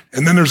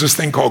 And then there's this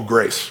thing called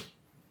grace.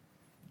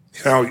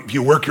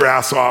 You work your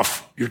ass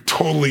off, you're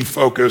totally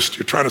focused,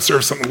 you're trying to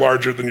serve something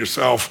larger than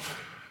yourself,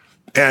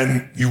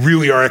 and you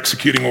really are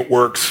executing what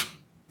works.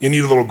 You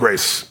need a little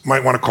grace. You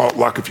might want to call it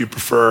luck if you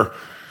prefer,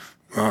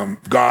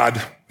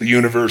 God, the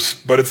universe,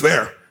 but it's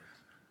there.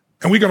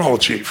 And we can all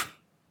achieve.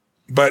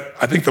 But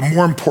I think the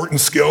more important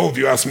skill, if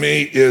you ask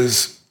me,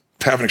 is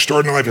to have an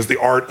extraordinary life is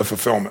the art of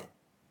fulfillment.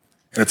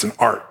 And it's an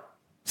art.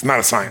 It's not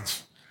a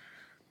science.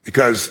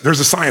 Because there's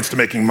a science to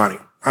making money.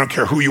 I don't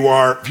care who you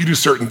are. If you do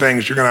certain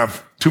things, you're going to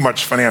have too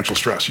much financial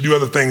stress. You do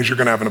other things, you're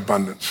going to have an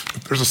abundance.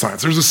 There's a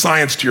science. There's a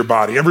science to your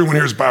body. Everyone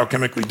here is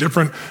biochemically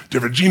different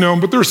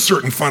genome, but there's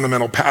certain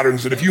fundamental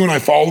patterns that if you and I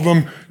follow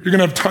them, you're going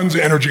to have tons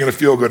of energy, you're going to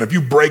feel good. If you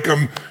break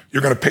them,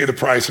 you're going to pay the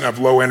price and have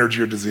low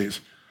energy or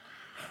disease.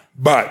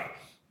 But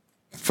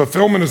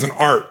fulfillment is an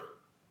art.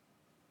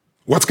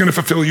 What's going to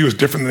fulfill you is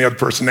different than the other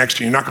person next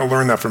to you. You're not going to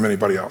learn that from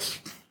anybody else.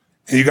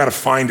 And you got to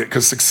find it,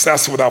 because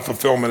success without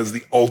fulfillment is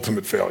the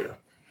ultimate failure.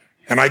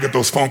 And I get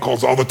those phone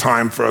calls all the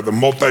time for the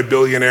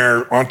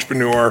multi-billionaire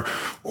entrepreneur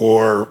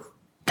or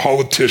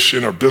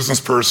politician or business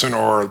person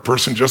or a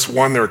person just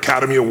won their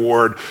Academy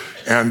Award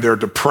and they're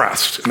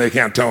depressed and they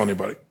can't tell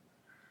anybody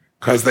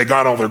because they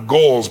got all their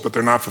goals, but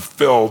they're not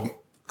fulfilled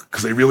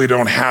because they really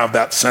don't have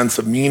that sense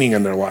of meaning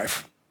in their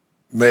life.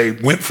 They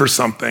went for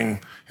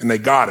something and they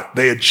got it.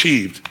 They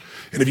achieved.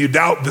 And if you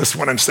doubt this,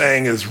 what I'm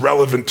saying is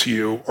relevant to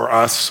you or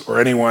us or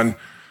anyone,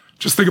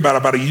 just think about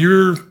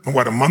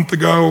a month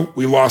ago,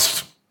 we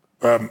lost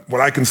what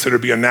I consider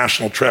to be a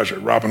national treasure,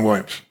 Robin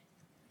Williams.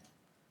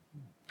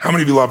 How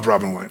many of you loved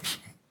Robin Williams?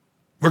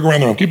 Look around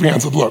the room. Keep your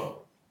hands up.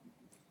 Look.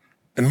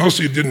 And most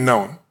of you didn't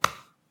know him.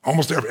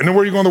 Almost every. And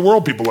where you go in the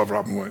world, people love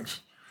Robin Williams.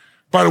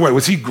 By the way,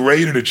 was he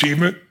great at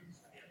achievement?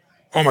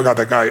 Oh my God,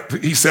 that guy.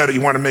 He said he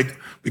wanted to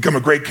become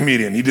a great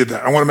comedian. He did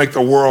that. I want to make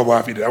the world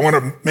laugh. He did. I want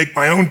to make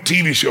my own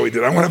TV show. He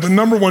did. I want to have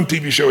the #1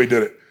 TV show. He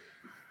did it.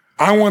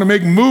 I want to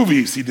make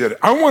movies. He did it.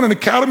 I want an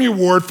Academy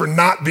Award for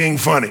not being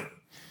funny.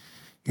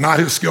 Not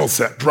his skill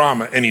set,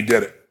 drama, and he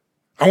did it.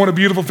 I want a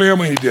beautiful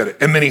family, and he did it.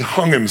 And then he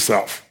hung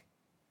himself.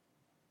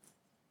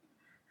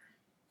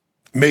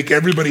 Make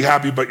everybody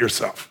happy but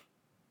yourself.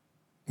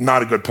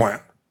 Not a good plan.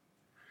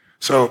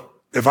 So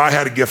if I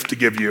had a gift to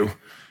give you,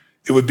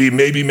 it would be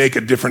maybe make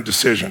a different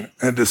decision.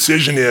 And the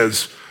decision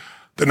is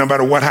that no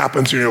matter what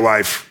happens in your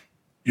life,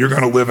 you're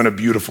going to live in a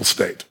beautiful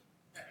state.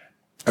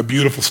 A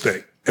beautiful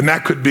state. And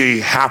that could be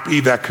happy,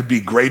 that could be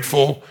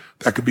grateful,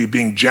 that could be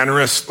being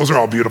generous. Those are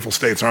all beautiful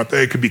states, aren't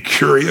they? It could be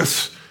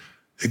curious.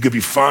 It could be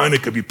fun.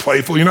 It could be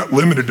playful. You're not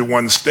limited to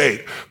one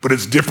state, but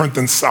it's different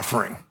than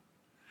suffering.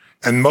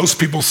 And most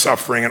people's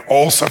suffering, and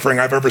all suffering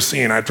I've ever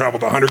seen, I've traveled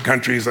to 100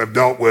 countries. I've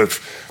dealt with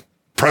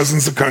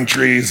presidents of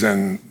countries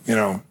and,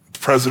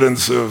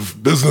 presidents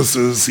of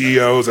businesses,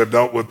 CEOs. I've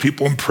dealt with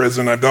people in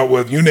prison. I've dealt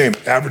with, you name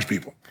it, average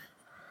people.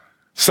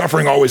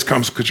 Suffering always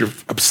comes because you're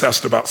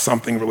obsessed about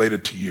something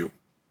related to you.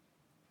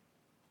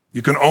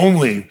 You can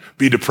only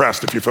be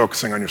depressed if you're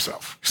focusing on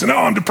yourself. You say, no,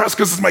 I'm depressed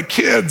because it's my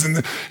kids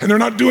and they're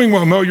not doing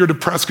well. No, you're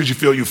depressed because you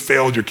feel you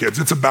failed your kids.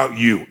 It's about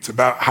you. It's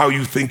about how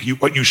you think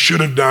what you should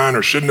have done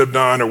or shouldn't have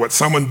done or what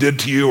someone did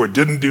to you or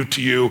didn't do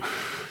to you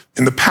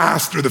in the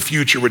past or the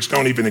future, which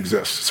don't even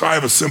exist. So I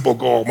have a simple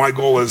goal. My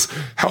goal is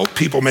help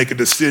people make a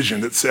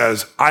decision that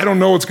says, I don't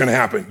know what's going to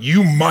happen.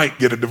 You might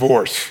get a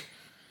divorce,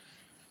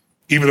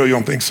 even though you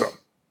don't think so.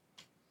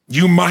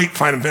 You might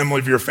find a member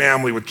of your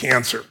family with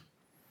cancer.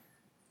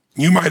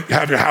 You might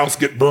have your house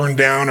get burned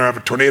down or have a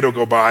tornado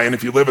go by, and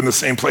if you live in the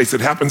same place, it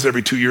happens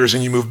every 2 years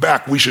and you move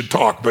back, we should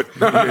talk, but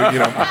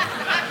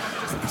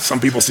some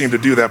people seem to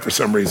do that for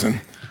some reason.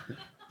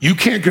 You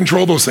can't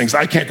control those things.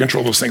 I can't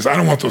control those things. I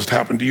don't want those to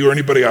happen to you or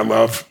anybody I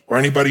love or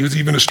anybody who's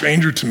even a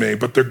stranger to me,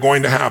 but they're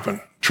going to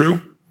happen.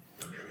 True?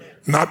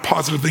 Not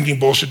positive thinking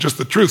bullshit, just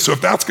the truth. So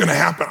if that's going to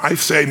happen, I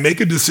say make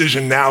a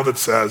decision now that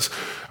says,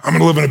 I'm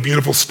going to live in a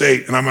beautiful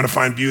state and I'm going to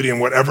find beauty in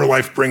whatever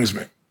life brings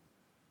me.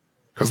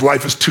 Because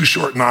life is too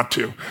short not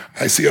to.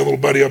 I see a little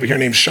buddy over here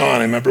named Sean.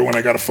 I remember when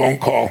I got a phone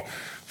call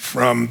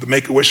from the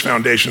Make-A-Wish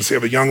Foundation. They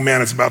have a young man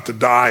that's about to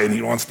die and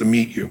he wants to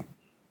meet you.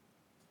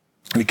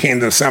 And he came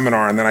to the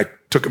seminar and then I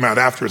took him out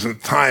afterwards. And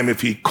at the time,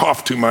 if he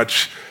coughed too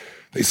much,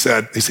 they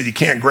said, you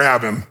can't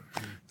grab him.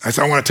 I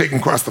said, I want to take him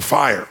across the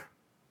fire.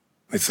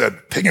 They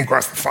said, take him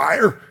across the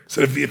fire. I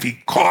said, if he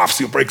coughs,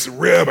 he'll break a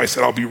rib. I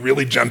said, I'll be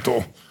really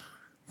gentle.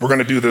 We're going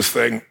to do this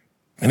thing.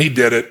 And he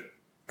did it.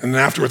 And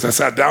then afterwards, I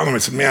sat down with him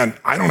and said, man,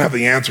 I don't have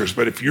the answers,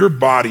 but if your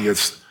body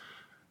is,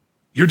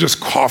 you're just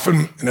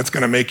coughing and it's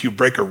going to make you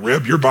break a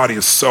rib, your body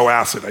is so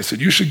acid. I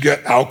said, you should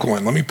get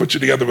alkaline. Let me put you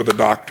together with a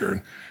doctor.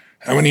 And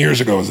how many years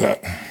ago was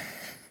that?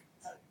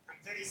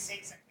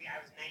 36. I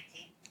was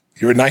 19.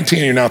 You were 19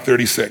 and you're now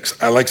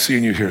 36. I like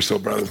seeing you here, so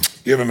brother.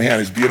 Give him a hand.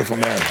 He's a beautiful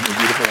man. He's a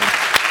beautiful man.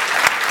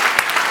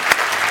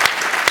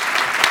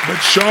 But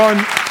Sean,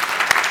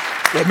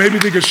 what made me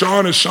think of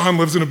Sean is Sean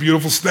lives in a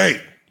beautiful state.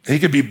 He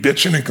could be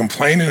bitching and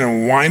complaining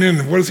and whining.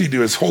 And what does he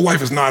do? His whole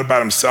life is not about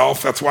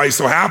himself. That's why he's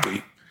so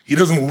happy. He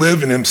doesn't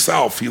live in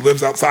himself. He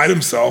lives outside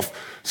himself,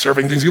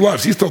 serving things he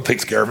loves. He still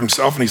takes care of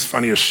himself, and he's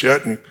funny as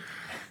shit. And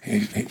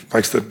he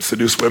likes to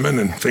seduce women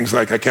and things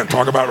like I can't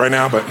talk about right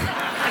now, but...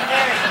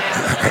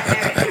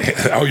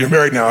 Oh, you're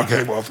married now?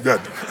 Okay, well,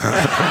 good.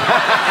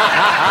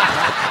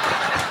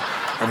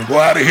 I'm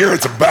glad to hear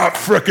it's about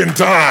frickin'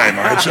 time.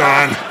 All right,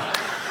 Sean?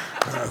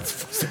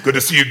 It's good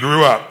to see you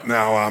grew up.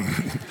 Now,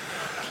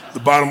 the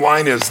bottom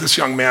line is this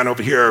young man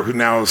over here who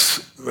now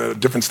is at a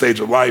different stage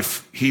of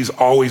life, he's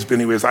always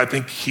been who he is. I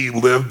think he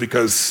lived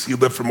because he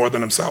lived for more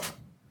than himself.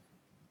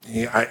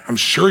 I'm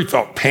sure he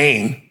felt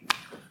pain,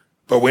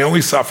 but we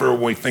only suffer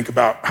when we think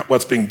about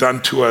what's being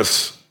done to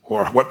us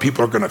or what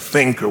people are going to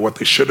think or what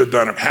they should have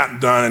done or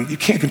hadn't done. And you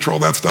can't control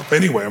that stuff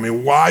anyway. I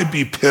mean, why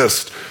be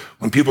pissed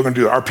when people are going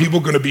to do it? Are people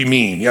going to be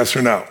mean? Yes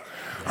or no?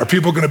 Are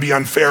people going to be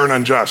unfair and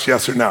unjust?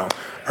 Yes or no?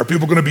 Are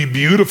people going to be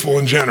beautiful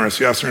and generous?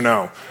 Yes or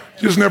no?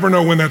 You just never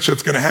know when that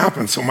shit's going to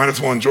happen, so might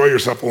as well enjoy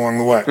yourself along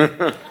the way.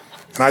 And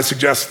I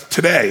suggest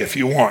today, if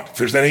you want, if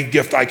there's any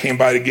gift I came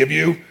by to give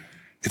you,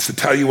 it's to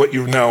tell you what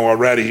you know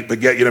already, but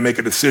get you to make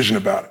a decision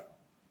about it.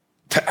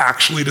 To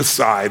actually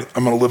decide,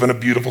 I'm going to live in a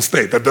beautiful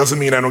state. That doesn't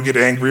mean I don't get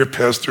angry or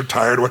pissed or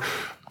tired. Or,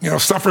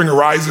 suffering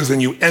arises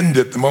and you end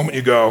it the moment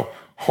you go,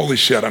 holy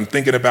shit, I'm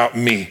thinking about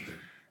me.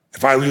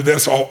 If I do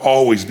this, I'll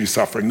always be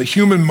suffering. The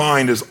human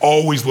mind is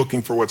always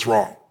looking for what's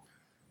wrong.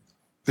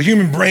 The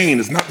human brain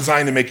is not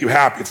designed to make you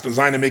happy. It's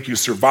designed to make you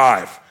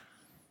survive.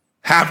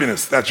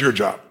 Happiness, that's your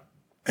job.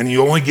 And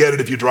you only get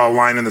it if you draw a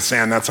line in the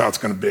sand. That's how it's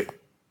going to be.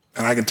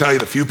 And I can tell you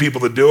the few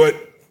people that do it,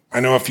 I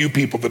know a few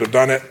people that have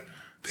done it,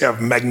 they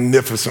have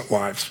magnificent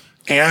lives.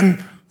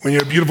 And when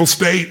you're in a beautiful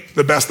state,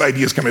 the best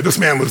ideas come in. This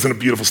man lives in a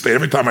beautiful state.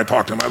 Every time I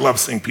talk to him, I love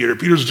seeing Peter.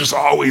 Peter's just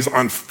always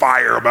on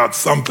fire about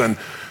something.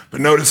 But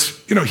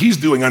notice, he's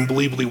doing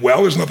unbelievably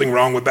well. There's nothing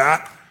wrong with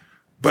that.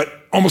 But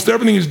almost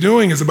everything he's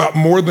doing is about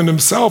more than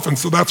himself. And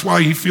so that's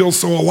why he feels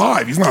so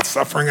alive. He's not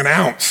suffering an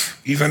ounce.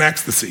 He's in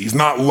ecstasy. He's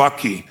not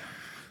lucky.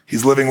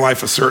 He's living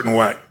life a certain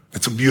way.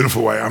 It's a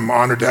beautiful way. I'm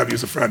honored to have you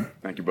as a friend.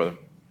 Thank you, brother.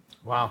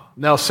 Wow.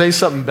 Now say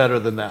something better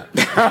than that.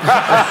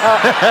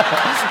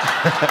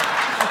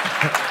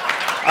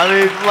 I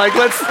mean,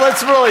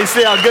 let's really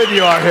see how good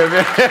you are here,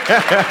 man.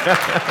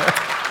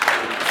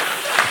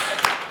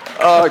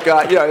 Oh,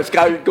 God. Yeah, this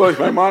guy goes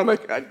through my mind. I'm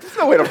like, there's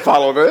no way to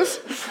follow this.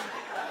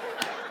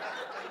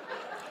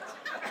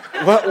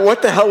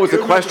 What the hell was the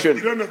question?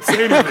 He doesn't have to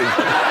say anything.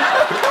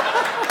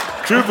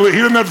 Truthfully, he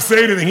doesn't have to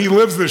say anything. He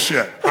lives this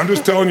shit. I'm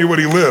just telling you what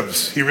he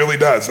lives. He really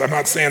does. I'm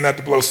not saying that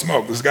to blow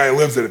smoke. This guy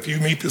lives it. If you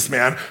meet this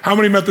man, how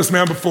many met this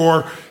man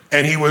before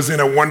and he was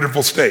in a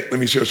wonderful state? Let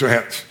me show your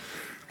hands.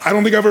 I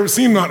don't think I've ever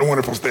seen him not in a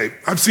wonderful state.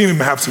 I've seen him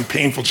have some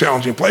painful,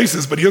 challenging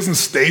places, but he doesn't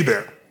stay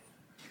there.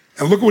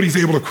 And look what he's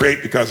able to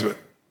create because of it.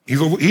 He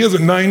is a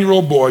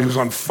 9-year-old boy who's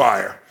on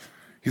fire.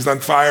 He's on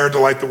fire to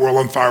light the world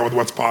on fire with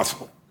what's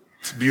possible.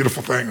 It's a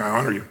beautiful thing. I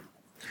honor you.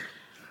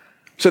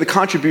 So the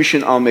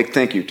contribution I'll make,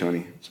 thank you,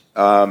 Tony.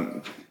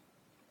 And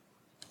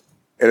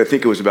I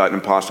think it was about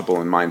impossible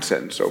and mindset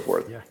and so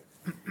forth,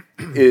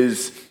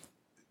 is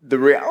the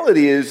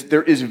reality is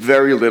there is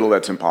very little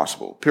that's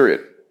impossible,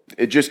 period.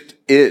 It just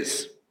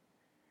is.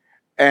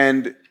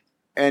 And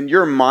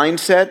your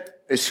mindset,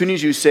 as soon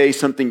as you say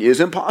something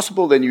is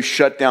impossible, then you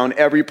shut down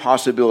every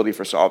possibility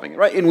for solving it,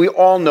 right? And we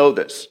all know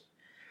this.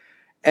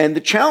 And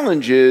the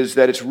challenge is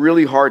that it's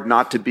really hard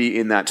not to be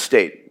in that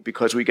state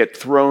because we get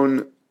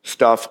thrown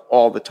stuff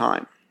all the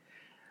time.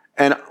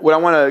 And what I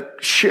want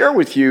to share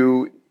with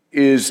you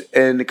is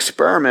an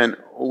experiment,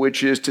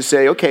 which is to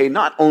say, okay,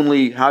 not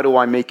only how do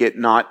I make it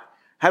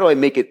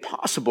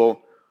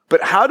possible,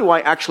 but how do I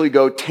actually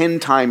go 10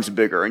 times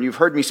bigger? And you've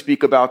heard me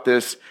speak about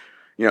this,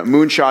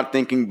 moonshot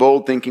thinking,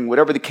 bold thinking,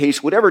 whatever the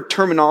case, whatever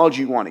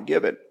terminology you want to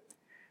give it.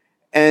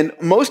 And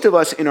most of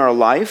us in our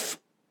life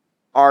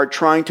are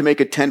trying to make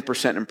a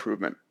 10%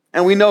 improvement.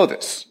 And we know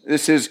this.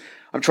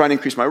 I'm trying to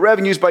increase my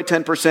revenues by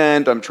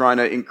 10%. I'm trying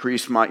to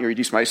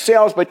reduce my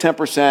sales by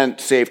 10%,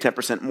 save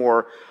 10%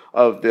 more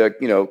of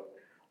the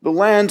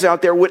lands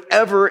out there.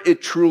 Whatever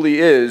it truly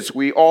is,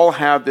 we all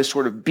have this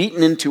sort of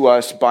beaten into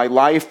us by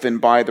life and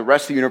by the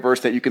rest of the universe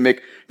that you can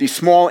make these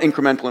small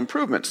incremental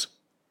improvements.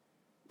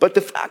 But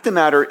the fact of the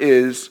matter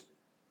is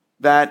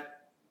that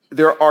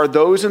there are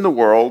those in the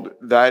world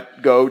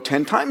that go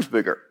 10 times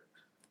bigger.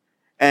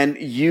 And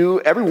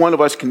every one of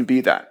us can be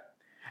that.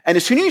 And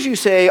as soon as you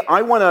say,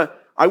 I want to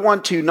I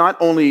want to not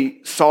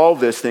only solve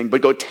this thing,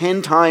 but go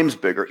 10 times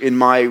bigger in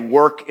my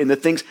work, in the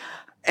things.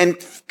 And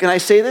can I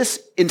say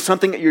this? In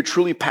something that you're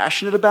truly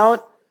passionate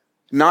about,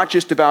 not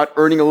just about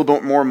earning a little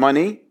bit more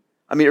money.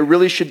 I mean, it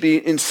really should be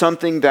in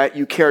something that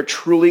you care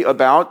truly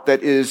about,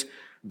 that is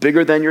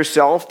bigger than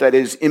yourself, that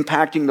is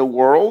impacting the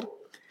world.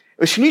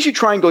 As soon as you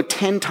try and go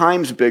 10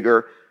 times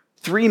bigger,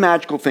 3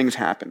 magical things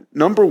happen.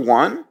 Number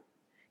one,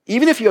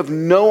 even if you have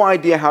no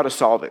idea how to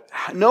solve it,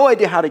 no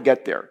idea how to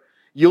get there,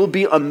 you'll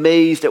be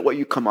amazed at what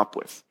you come up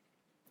with.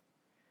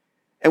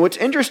 And what's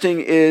interesting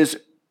is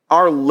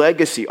our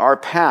legacy, our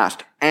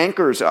past,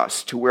 anchors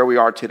us to where we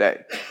are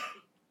today.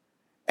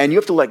 And you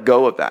have to let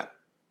go of that.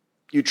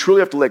 You truly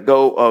have to let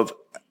go of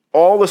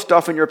all the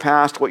stuff in your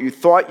past, what you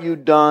thought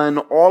you'd done,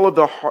 all of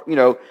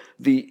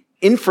the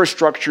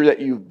infrastructure that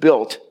you've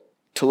built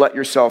to let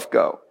yourself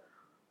go.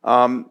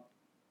 When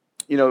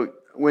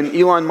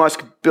Elon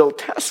Musk built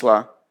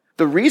Tesla,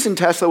 the reason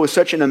Tesla was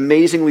such an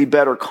amazingly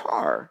better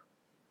car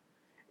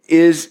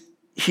is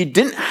he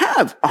didn't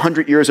have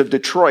 100 years of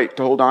Detroit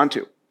to hold on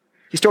to.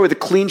 He started with a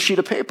clean sheet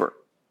of paper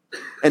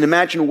and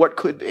imagine what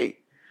could be.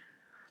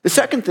 The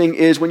second thing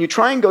is when you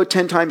try and go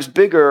 10 times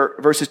bigger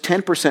versus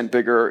 10%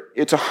 bigger,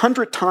 it's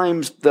 100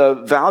 times the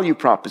value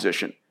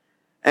proposition.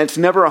 And it's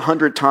never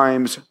 100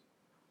 times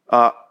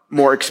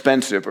more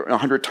expensive or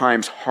 100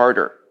 times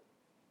harder.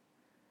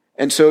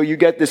 And so you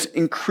get this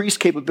increased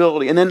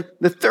capability. And then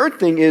the third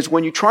thing is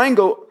when you try and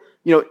go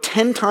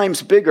 10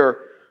 times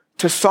bigger,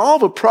 to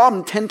solve a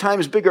problem 10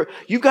 times bigger,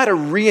 you've got to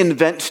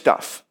reinvent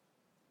stuff.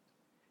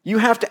 You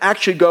have to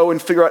actually go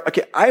and figure out,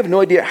 okay, I have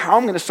no idea how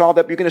I'm going to solve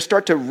that, but you're going to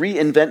start to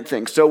reinvent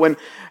things. So when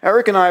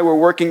Eric and I were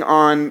working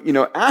on,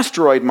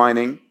 asteroid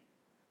mining,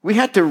 we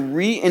had to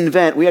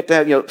reinvent. We had to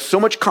have, so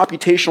much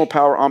computational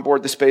power on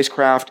board the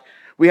spacecraft.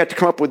 We had to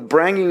come up with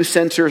brand new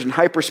sensors and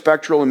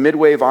hyperspectral and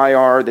midwave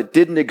IR that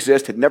didn't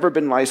exist, had never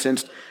been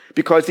licensed,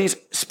 because these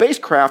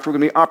spacecraft were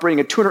going to be operating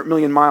at 200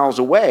 million miles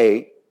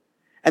away,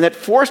 and that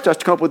forced us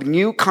to come up with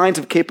new kinds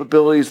of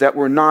capabilities that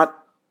were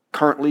not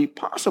currently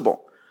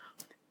possible.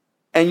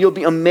 And you'll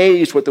be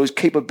amazed what those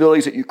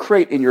capabilities that you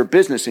create in your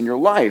business, in your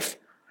life,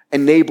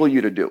 enable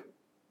you to do.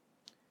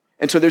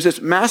 And so there's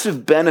this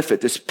massive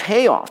benefit, this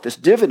payoff, this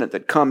dividend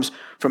that comes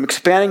from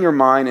expanding your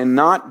mind and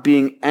not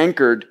being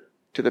anchored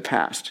to the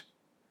past.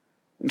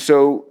 And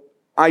so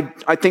I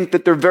think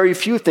that there are very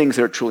few things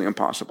that are truly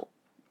impossible.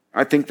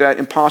 I think that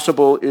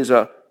impossible is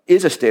a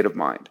state of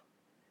mind.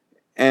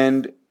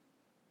 And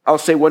I'll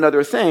say one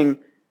other thing.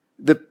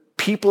 The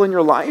people in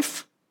your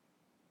life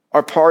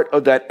are part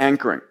of that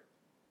anchoring.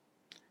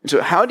 And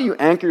so how do you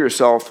anchor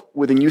yourself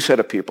with a new set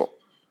of people?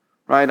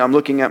 Right? I'm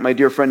looking at my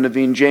dear friend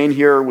Naveen Jain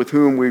here, with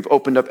whom we've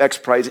opened up X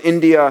Prize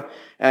India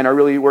and are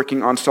really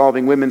working on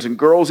solving women's and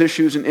girls'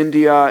 issues in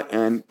India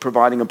and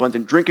providing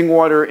abundant drinking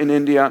water in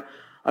India.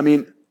 I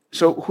mean,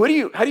 so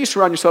how do you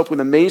surround yourself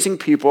with amazing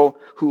people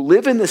who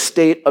live in the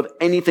state of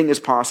anything is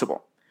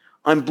possible?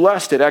 I'm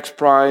blessed at X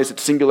Prize, at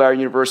Singularity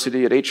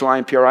University, at HLI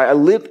and PRI. I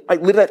live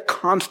that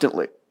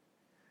constantly.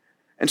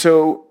 And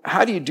so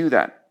how do you do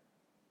that?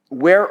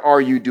 Where are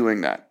you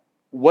doing that?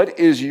 What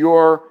is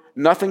your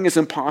nothing is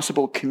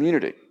impossible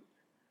community?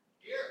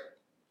 Here.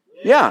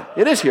 Yeah,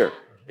 it is here.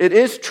 It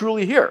is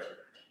truly here.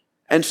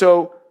 And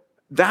so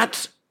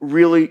that's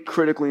really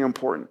critically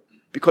important,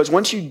 because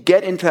once you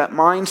get into that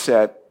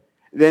mindset,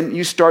 then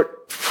you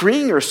start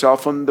freeing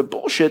yourself from the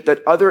bullshit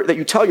that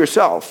you tell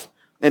yourself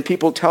and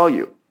people tell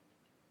you.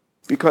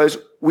 Because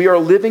we are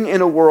living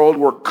in a world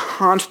where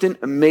constant,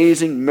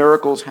 amazing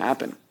miracles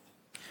happen.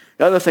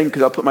 The other thing,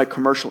 because I'll put my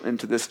commercial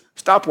into this,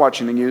 stop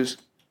watching the news.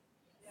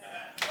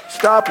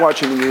 Stop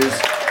watching the news.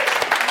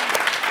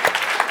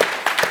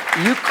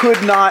 You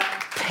could not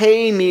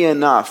pay me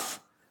enough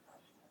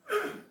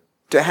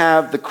to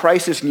have the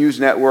Crisis News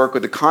Network or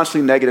the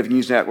Constantly Negative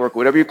News Network,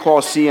 whatever you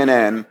call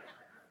CNN,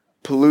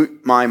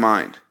 pollute my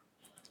mind.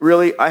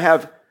 Really, I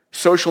have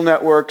social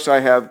networks,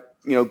 I have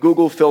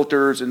Google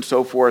filters and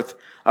so forth.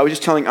 I was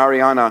just telling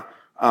Ariana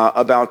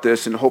about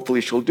this, and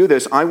hopefully she'll do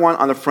this. I want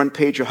on the front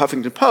page of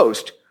Huffington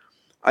Post,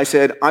 I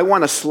said, I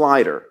want a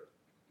slider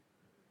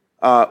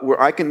where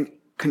I can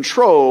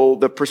control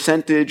the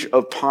percentage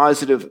of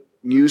positive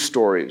news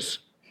stories.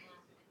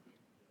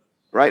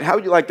 Right? How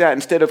would you like that?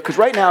 Instead of, because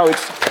right now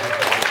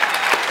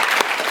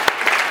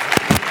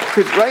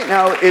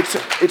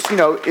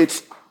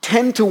it's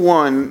 10 to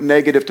 1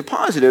 negative to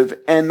positive,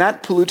 and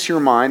that pollutes your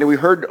mind. And we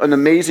heard an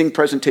amazing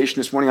presentation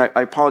this morning.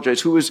 I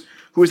apologize. Who was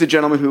the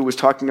gentleman who was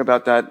talking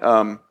about that?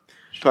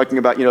 Talking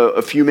about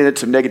a few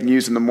minutes of negative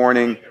news in the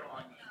morning.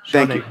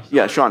 Thank you.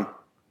 Yeah, Sean.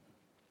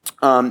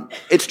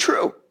 It's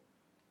true.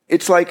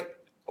 It's like,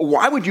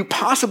 why would you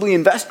possibly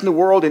invest in the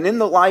world and in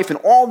the life and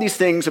all these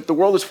things if the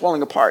world is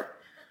falling apart?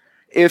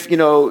 If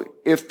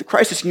the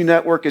Crisis News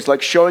Network is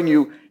like showing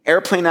you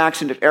airplane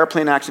accident,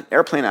 airplane accident,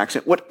 airplane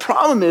accident, what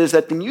problem is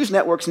that the news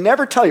networks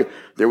never tell you,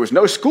 there was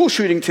no school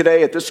shooting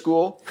today at this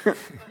school,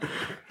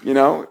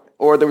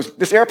 or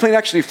this airplane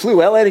actually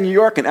flew LA to New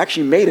York and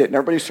actually made it and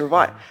everybody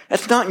survived.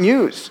 That's not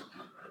news.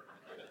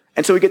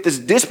 And so we get this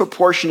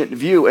disproportionate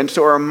view. And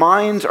so our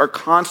minds are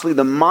constantly,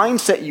 the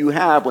mindset you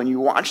have when you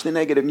watch the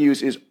negative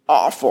news is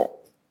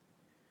awful.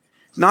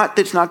 Not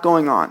that it's not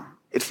going on.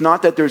 It's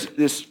not that there's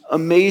this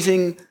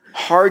amazing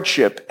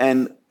hardship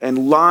and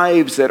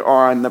lives that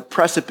are on the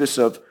precipice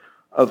of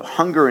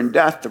hunger and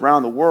death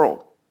around the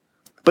world.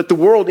 But the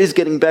world is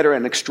getting better at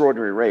an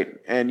extraordinary rate,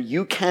 and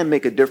you can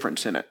make a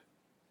difference in it.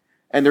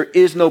 And there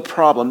is no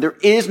problem. There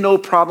is no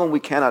problem we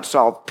cannot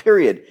solve,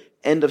 period.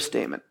 End of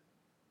statement.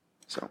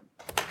 So.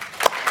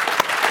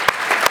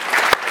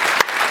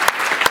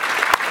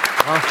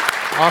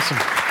 Awesome.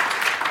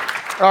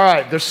 All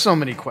right, there's so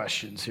many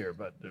questions here,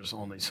 but there's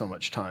only so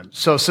much time.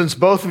 So since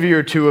both of you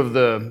are two of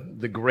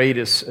the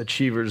greatest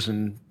achievers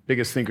and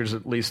biggest thinkers,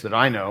 at least that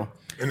I know.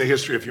 In the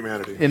history of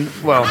humanity.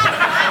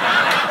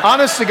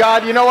 Honest to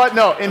God, you know what?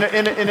 No, in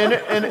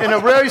a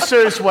very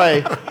serious way.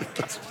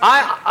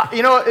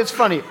 You know, it's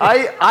funny.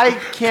 I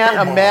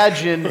can't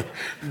imagine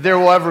there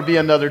will ever be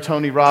another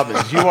Tony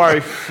Robbins. You are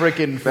a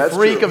freaking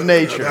freak of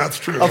nature. That's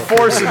true. A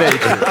force of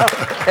nature.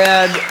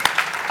 And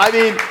I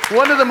mean,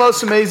 one of the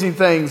most amazing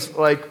things,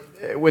 like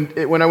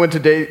when I went to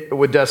Date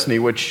with Destiny,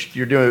 which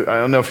you're doing, I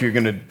don't know if you're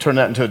going to turn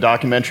that into a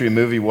documentary, a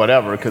movie,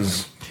 whatever,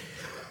 because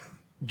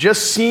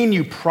just seeing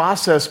you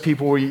process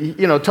people where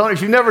you know, Tony,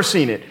 if you've never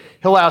seen it,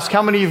 he'll ask,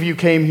 how many of you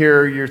came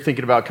here, you're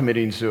thinking about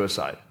committing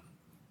suicide?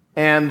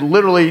 And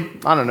literally,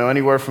 I don't know,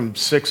 anywhere from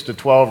 6 to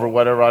 12 or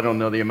whatever, I don't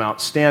know the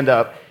amount, stand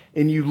up,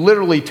 and you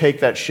literally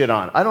take that shit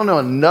on. I don't know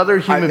another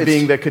human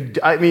being that could,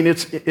 I mean,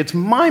 it's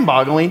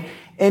mind-boggling,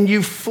 and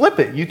you flip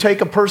it. You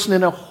take a person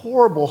in a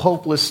horrible,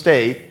 hopeless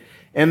state,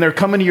 and they're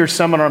coming to your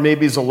seminar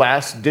maybe as a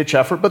last-ditch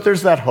effort, but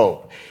there's that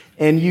hope.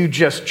 And you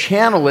just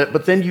channel it,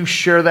 but then you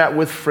share that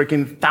with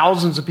freaking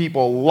thousands of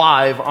people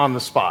live on the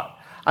spot.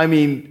 I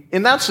mean,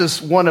 and that's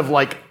just one of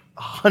like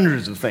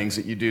hundreds of things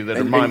that you do that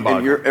are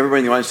mind-boggling. And everybody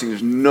in the audience thinking,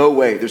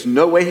 there's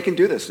no way he can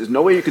do this. There's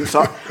no way you can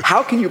solve.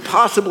 How can you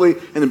possibly?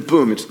 And then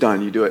boom, it's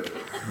done. You do it.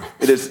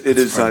 It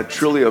is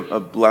truly a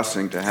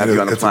blessing to have you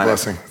on the planet.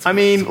 It's a blessing. I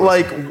mean,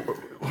 like,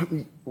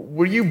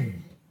 were you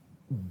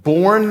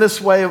born this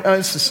way?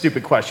 It's a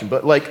stupid question,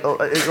 but like,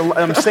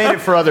 I'm saying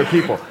it for other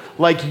people.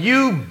 Like,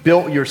 you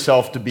built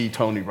yourself to be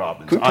Tony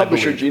Robbins. Could we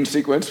publish your gene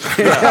sequence?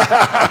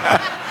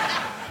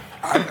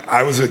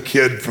 I was a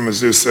kid from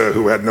Azusa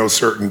who had no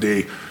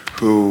certainty,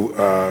 who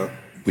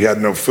we had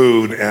no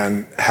food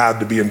and had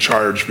to be in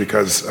charge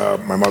because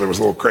my mother was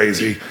a little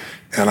crazy.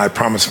 And I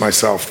promised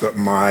myself that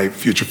my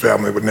future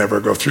family would never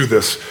go through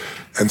this.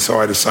 And so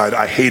I decided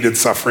I hated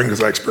suffering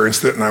because I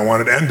experienced it and I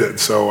wanted to end it.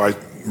 So I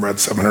read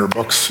 700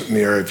 books in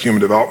the area of human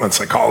development,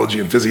 psychology,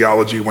 and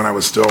physiology when I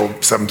was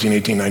still 17,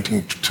 18,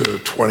 19 to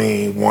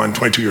 21,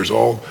 22 years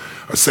old.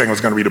 I was saying I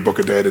was going to read a book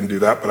a day. I didn't do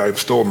that, but I was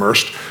still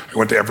immersed. I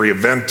went to every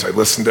event. I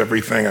listened to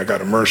everything. I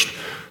got immersed.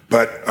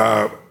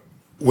 But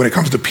when it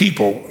comes to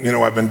people, you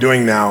know, I've been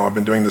doing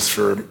this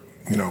for,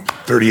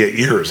 38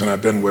 years, and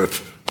I've been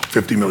with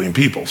 50 million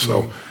people,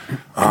 so,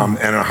 and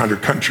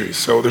 100 countries.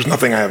 So there's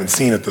nothing I haven't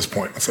seen at this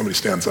point when somebody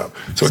stands up.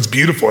 So it's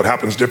beautiful. It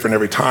happens different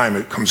every time.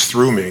 It comes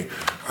through me.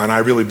 And I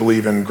really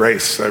believe in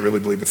grace. I really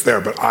believe it's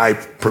there. But I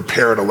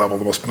prepare at a level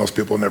that most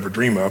people never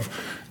dream of.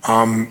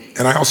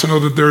 And I also know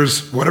that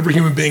there's, whatever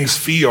human beings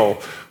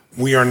feel,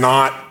 we are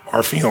not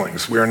our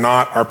feelings. We are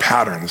not our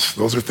patterns.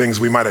 Those are things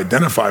we might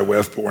identify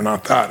with, but we're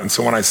not that. And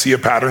so when I see a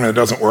pattern and it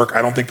doesn't work,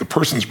 I don't think the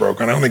person's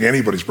broken. I don't think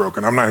anybody's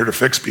broken. I'm not here to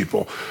fix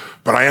people,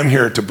 but I am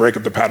here to break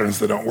up the patterns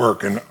that don't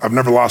work. And I've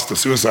never lost a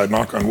suicide,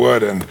 knock on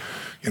wood, and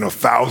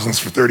thousands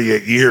for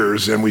 38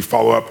 years. And we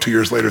follow up 2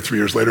 years later, 3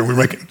 years later.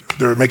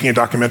 They're making a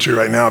documentary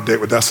right now, Date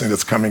with Destiny,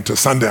 that's coming to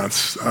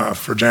Sundance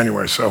for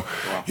January. So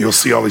You'll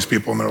see all these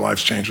people and their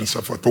lives change and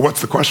stuff like that. But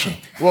what's the question?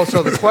 Well,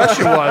 so the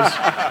question was,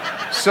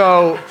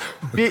 so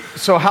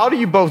how do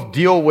you both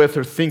deal with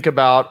or think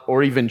about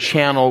or even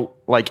channel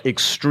like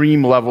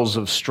extreme levels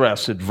of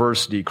stress,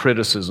 adversity,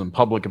 criticism,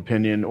 public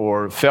opinion,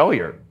 or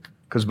failure?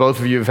 Because both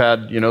of you have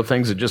had,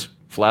 things that just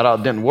flat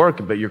out didn't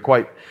work, but you're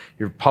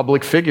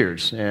public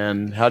figures.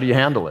 And how do you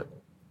handle it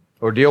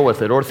or deal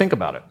with it or think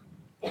about it?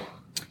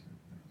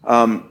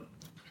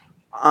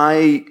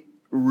 I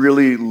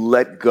really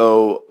let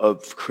go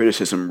of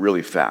criticism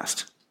really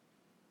fast.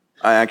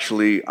 I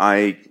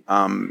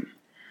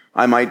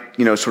might,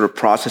 sort of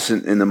process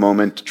it in the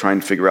moment to try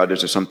and figure out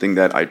is there something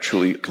that I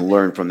truly can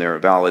learn from there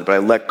valid, but I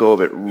let go of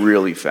it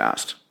really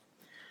fast.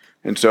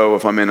 And so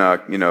if I'm in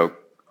a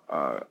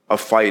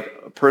fight,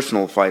 a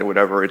personal fight or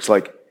whatever, it's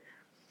like,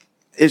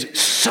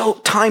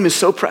 time is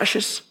so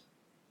precious.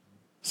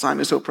 Time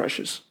is so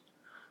precious.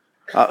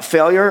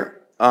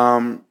 Failure,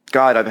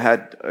 God, I've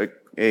had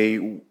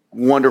a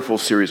wonderful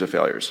series of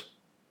failures.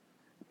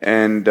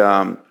 And,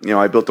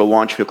 I built a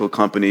launch vehicle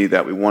company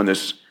that we won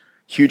this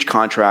huge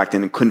contract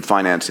and couldn't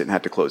finance it and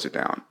had to close it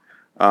down.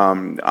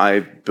 I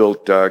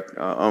built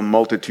a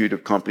multitude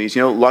of companies.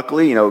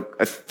 Luckily, a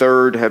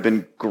third have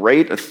been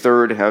great, a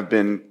third have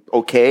been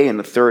okay, and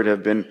a third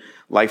have been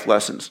life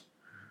lessons.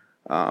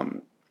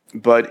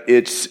 But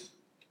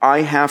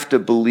I have to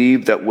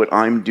believe that what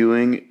I'm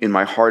doing in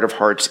my heart of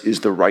hearts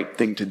is the right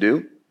thing to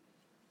do.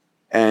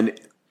 And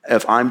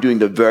if I'm doing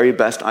the very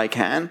best I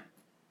can,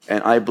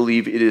 and I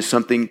believe it is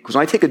something, because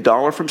when I take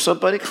 $1 from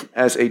somebody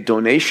as a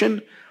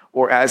donation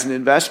or as an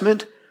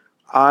investment,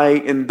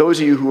 and those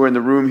of you who are in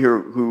the room here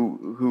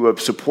who have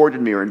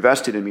supported me or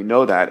invested in me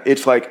know that.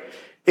 It's like,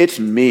 it's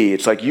me.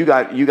 It's like you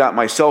got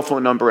my cell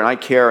phone number and I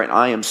care, and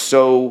I am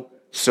so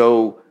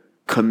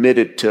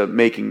committed to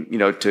making,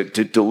 to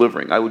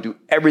delivering. I will do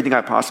everything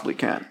I possibly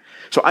can.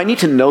 So I need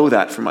to know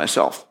that for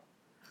myself.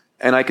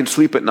 And I can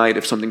sleep at night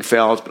if something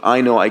fails, but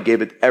I know I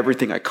gave it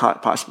everything I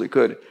possibly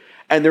could.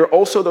 And there are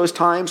also those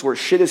times where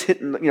shit is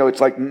hitting,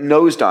 it's like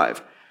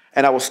nosedive.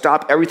 And I will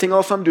stop everything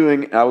else I'm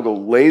doing, and I will go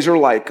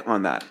laser-like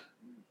on that.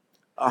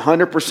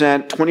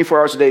 100%, 24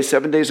 hours a day,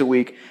 7 days a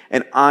week,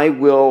 and I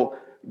will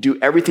do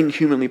everything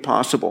humanly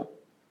possible.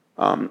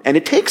 And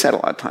it takes that a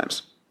lot of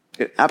times.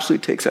 It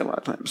absolutely takes that a lot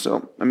of times.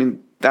 So,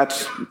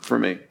 that's for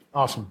me.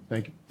 Awesome.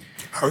 Thank you.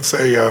 I would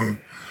say,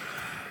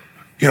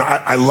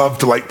 I love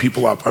to light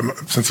people up.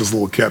 Since I was a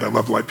little kid, I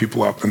love to light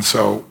people up. And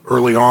so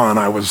early on,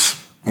 I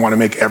want to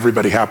make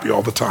everybody happy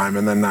all the time.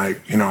 And then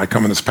I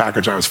come in this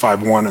package, I was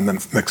 5'1", and then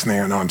next thing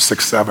I know, I'm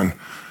 6'7".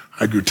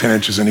 I grew 10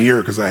 inches in a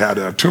year because I had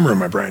a tumor in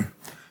my brain.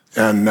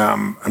 And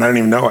I didn't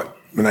even know it.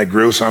 And I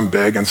grew, so I'm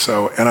big. And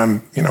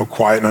I'm,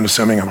 quiet and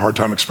unassuming. I have a hard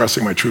time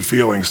expressing my true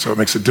feelings. So it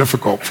makes it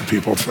difficult for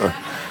people to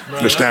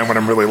understand what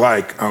I'm really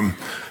like.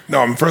 No,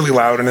 I'm fairly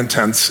loud and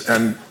intense.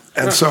 And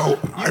so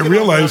I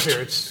realized,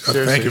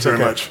 thank you very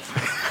much.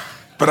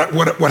 But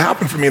what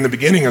happened for me in the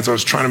beginning is I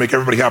was trying to make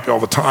everybody happy all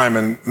the time.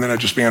 And then I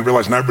just began to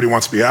realize not everybody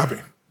wants to be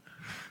happy.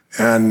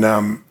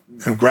 And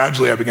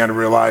gradually I began to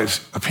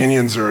realize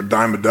opinions are a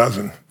dime a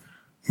dozen,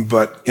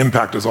 but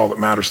impact is all that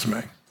matters to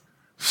me.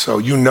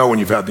 So when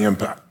you've had the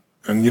impact.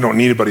 And you don't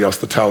need anybody else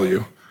to tell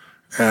you.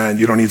 And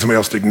you don't need somebody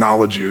else to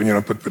acknowledge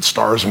you, put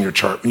stars on your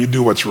chart. When you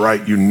do what's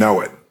right, you know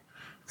it.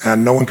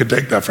 And no one can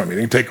take that from you.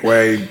 They can take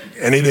away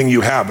anything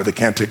you have, but they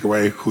can't take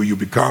away who you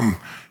become.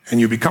 And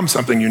you become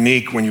something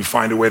unique when you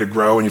find a way to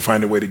grow and you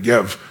find a way to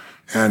give.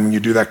 And when you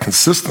do that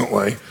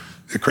consistently,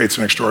 it creates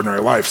an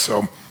extraordinary life.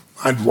 So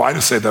I'd lie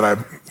to say that I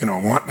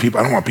don't want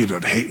people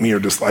to hate me or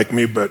dislike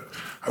me, but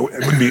it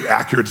wouldn't be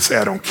accurate to say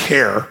I don't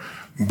care,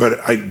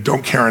 but I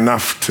don't care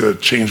enough to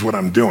change what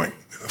I'm doing.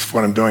 If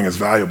what I'm doing is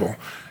valuable.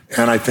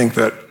 And I think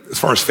that as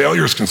far as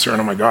failure is concerned,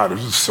 oh my God,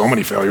 there's so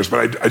many failures,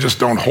 but I just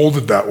don't hold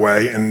it that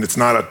way. And it's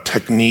not a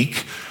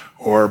technique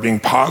or being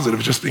positive,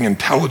 it's just being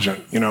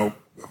intelligent.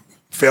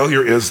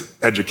 Failure is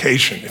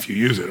education if you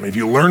use it. If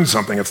you learn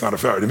something, it's not a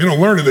failure. If you don't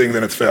learn anything,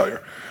 then it's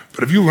failure.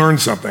 But if you learn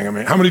something,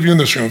 how many of you in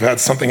this room have had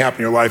something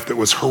happen in your life that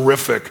was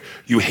horrific?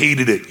 You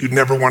hated it. You'd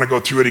never want to go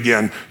through it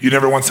again. You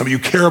never want somebody you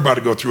care about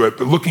to go through it.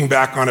 But looking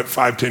back on it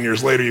 5-10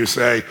 years later, you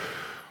say,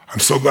 I'm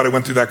so glad I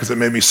went through that because it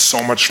made me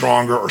so much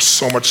stronger or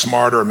so much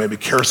smarter or made me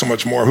care so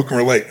much more. Who can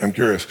relate? I'm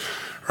curious,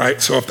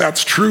 right? So if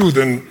that's true,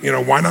 then,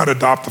 why not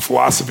adopt the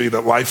philosophy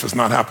that life is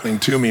not happening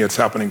to me, it's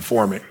happening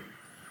for me.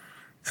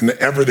 And that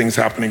everything's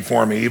happening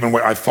for me, even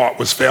what I thought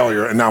was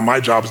failure. And now my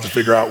job is to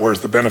figure out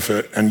where's the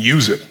benefit and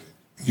use it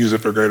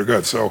for greater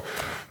good. So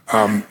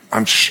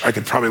I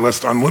could probably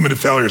list unlimited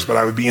failures, but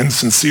I would be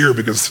insincere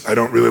because I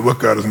don't really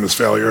look at them as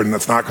failure. And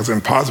that's not because I'm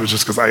positive, it's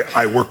just because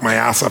I work my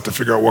ass off to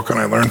figure out what can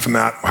I learn from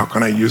that, how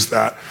can I use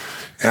that.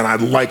 And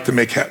I'd like to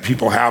make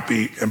people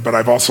happy, but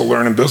I've also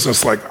learned in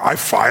business, I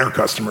fire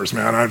customers,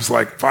 man. I was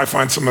like, if I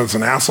find someone that's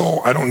an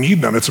asshole, I don't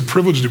need them. It's a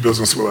privilege to do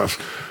business with us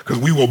because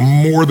we will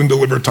more than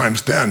deliver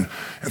times 10.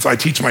 And so I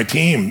teach my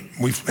team,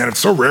 and it's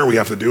so rare we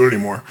have to do it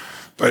anymore.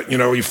 But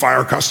you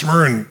fire a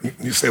customer and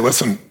you say,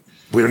 listen,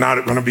 we're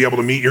not going to be able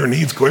to meet your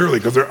needs clearly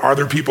because are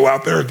there people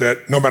out there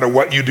that no matter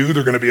what you do,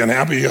 they're going to be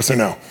unhappy, yes or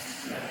no?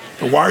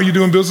 But why are you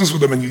doing business with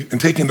them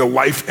and taking the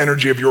life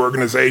energy of your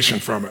organization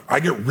from it? I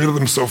get rid of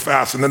them so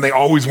fast, and then they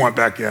always want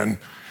back in,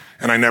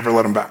 and I never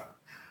let them back.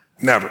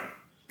 Never.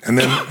 And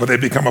then when they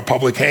become a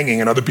public hanging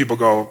and other people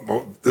go,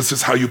 well, this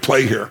is how you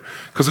play here.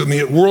 Because in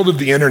the world of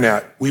the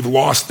internet, we've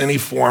lost any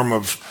form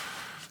of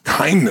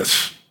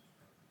kindness.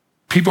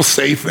 People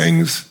say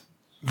things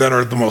that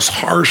are the most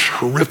harsh,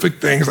 horrific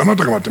things. I'm not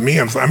talking about to me.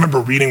 I remember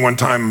reading one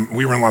time,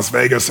 we were in Las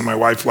Vegas, and my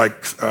wife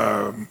what's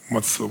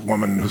the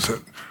woman who's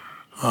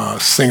a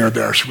singer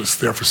there? She was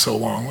there for so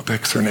long. What the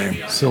heck's her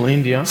name?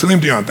 Celine Dion.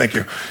 Celine Dion, thank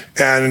you.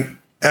 And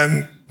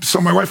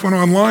so my wife went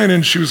online,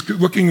 and she was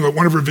looking at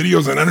one of her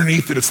videos, and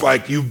underneath it, it's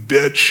like, you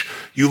bitch,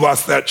 you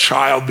lost that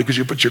child because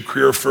you put your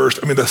career first.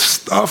 The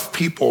stuff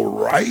people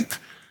write,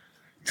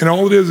 and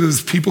all it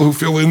is people who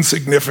feel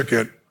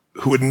insignificant,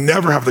 who would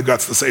never have the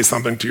guts to say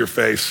something to your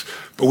face,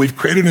 but we've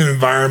created an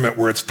environment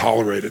where it's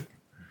tolerated.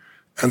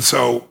 And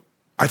so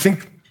I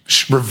think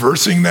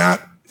reversing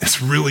that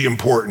is really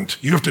important.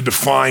 You have to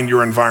define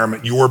your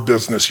environment, your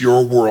business,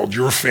 your world,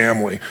 your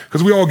family,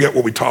 because we all get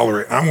what we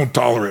tolerate, and I won't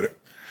tolerate it.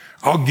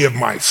 I'll give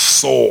my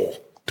soul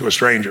to a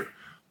stranger,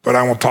 but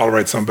I won't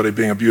tolerate somebody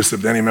being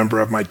abusive to any member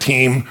of my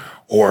team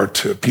or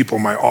to people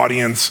in my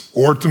audience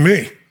or to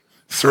me,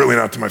 certainly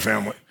not to my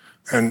family.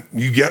 And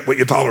you get what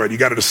you tolerate. You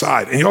got to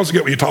decide. And you also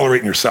get what you tolerate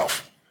in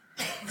yourself.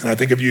 And I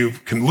think if you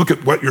can look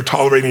at what you're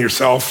tolerating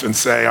yourself and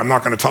say, I'm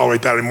not going to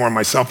tolerate that anymore in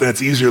myself, then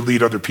it's easier to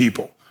lead other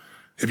people.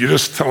 If you're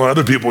just telling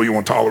other people you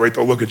won't tolerate,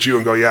 they'll look at you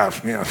and go, yeah,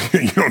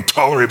 you don't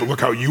tolerate, but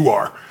look how you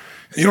are.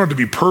 And you don't have to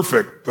be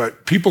perfect,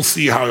 but people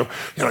see how, you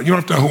don't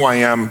have to know who I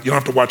am. You don't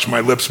have to watch my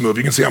lips move.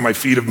 You can see how my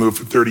feet have moved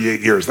for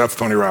 38 years. That's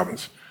Tony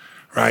Robbins,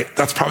 right?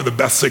 That's probably the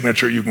best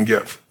signature you can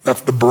give.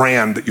 That's the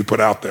brand that you put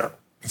out there.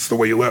 It's the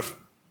way you live.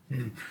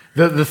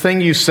 The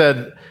thing you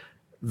said,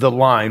 the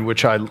line,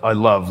 which I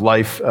love,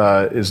 life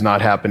is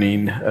not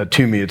happening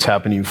to me, it's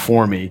happening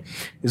for me.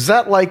 Is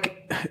that like,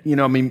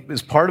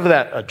 is part of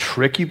that a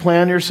trick you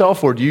play on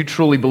yourself, or do you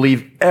truly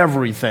believe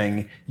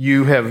everything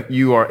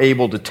you are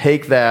able to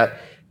take that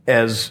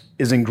as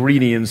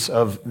ingredients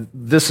of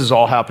this is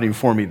all happening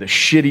for me, the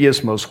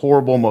shittiest, most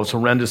horrible, most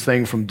horrendous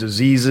thing, from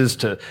diseases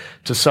to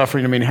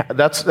suffering? I mean,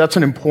 that's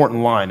an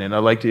important line, and I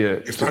like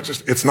to.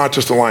 It's not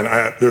just a line.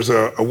 There's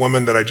a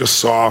woman that I just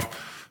saw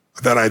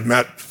that I'd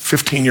met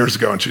 15 years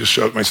ago, and she just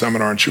showed up at my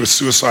seminar, and she was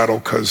suicidal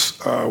because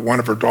one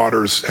of her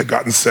daughters had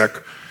gotten sick,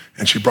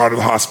 and she brought her to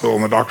the hospital,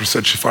 and the doctor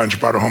said she's fine. She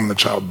brought her home, and the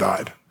child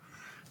died.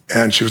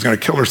 And she was going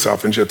to kill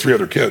herself, and she had 3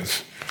 other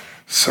kids.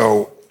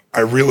 So I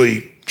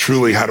really,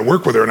 truly had to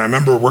work with her, and I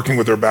remember working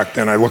with her back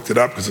then. I looked it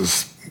up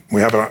because we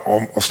have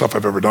all stuff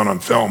I've ever done on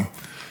film.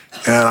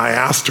 And I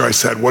asked her, I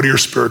said, what are your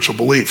spiritual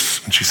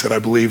beliefs? And she said, I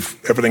believe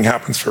everything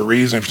happens for a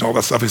reason, and all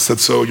that stuff. I said,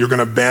 so you're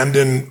going to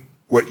abandon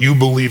what you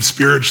believe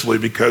spiritually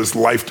because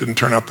life didn't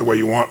turn out the way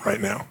you want right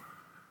now?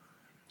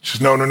 She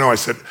said, no. I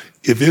said,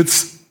 if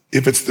it's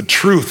the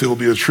truth, it'll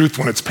be the truth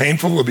when it's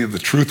painful, it'll be the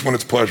truth when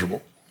it's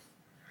pleasurable.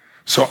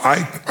 So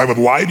I would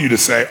lie to you to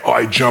say,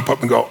 I jump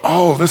up and go,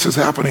 this is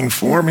happening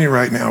for me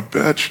right now,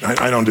 bitch.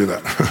 I don't do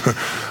that.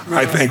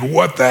 I think,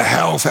 what the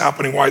hell's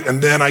happening? Why?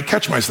 And then I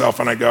catch myself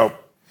and I go,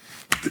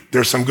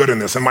 there's some good in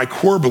this. And my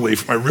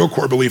real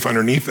core belief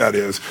underneath that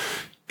is,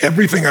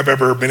 everything I've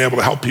ever been able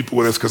to help people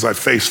with is because I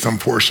faced some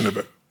portion of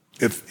it.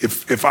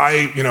 If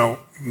I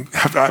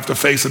have to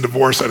face a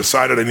divorce, I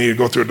decided I needed to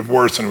go through a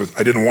divorce, and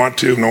I didn't want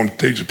to. No one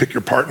tells you to pick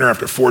your partner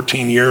after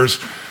 14 years.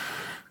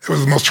 It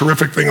was the most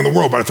horrific thing in the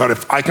world. But I thought,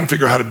 if I can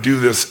figure out how to do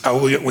this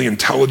elegantly,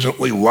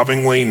 intelligently,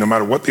 lovingly, no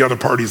matter what the other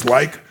party's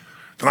like,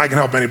 then I can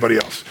help anybody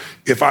else.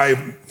 If I've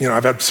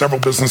had several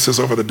businesses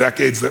over the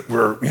decades that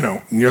were,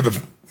 near the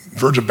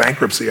verge of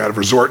bankruptcy. I had a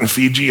resort in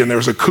Fiji, and there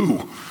was a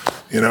coup.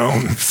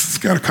 It's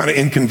kind of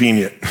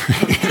inconvenient.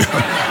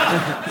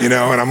 And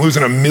I'm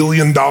losing $1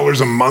 million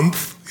a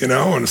month. And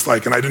it's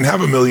like, and I didn't have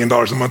 $1 million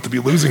a month to be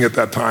losing at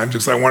that time,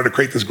 just I wanted to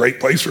create this great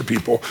place for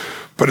people.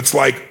 But it's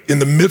like, in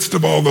the midst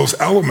of all those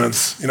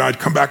elements, I'd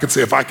come back and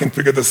say, if I can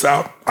figure this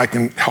out, I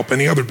can help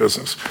any other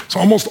business. So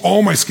almost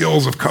all my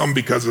skills have come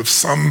because of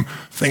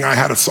something I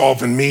had to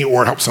solve in me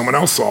or help someone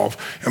else solve.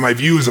 And my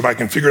view is, if I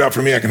can figure it out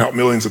for me, I can help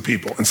millions of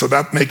people. And so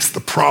that makes the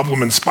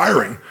problem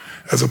inspiring,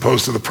 as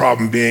opposed to the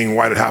problem being,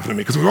 why did it happen to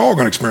me? Because we're all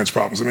going to experience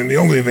problems. The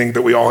only thing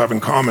that we all have in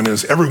common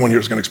is everyone here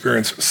is going to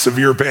experience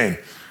severe pain.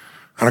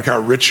 I don't care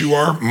how rich you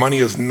are, money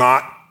is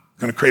not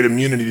going to create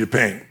immunity to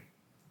pain.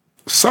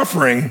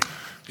 Suffering, you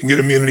can get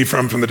immunity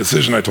from the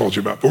decision I told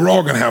you about. But we're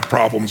all going to have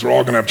problems. We're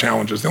all going to have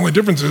challenges. The only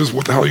difference is,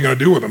 what the hell are you going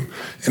to do with them?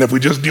 And if we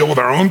just deal with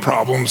our own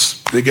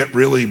problems, they get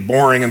really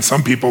boring, and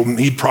some people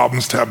need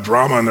problems to have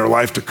drama in their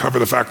life to cover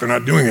the fact they're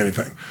not doing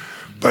anything.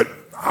 But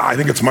I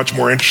think it's much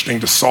more interesting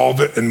to solve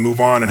it and move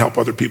on and help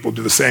other people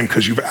do the same,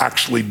 because you've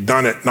actually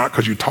done it, not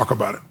because you talk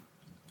about it.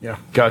 Yeah,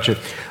 gotcha.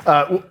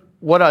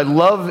 What I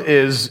love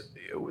is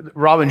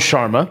Robin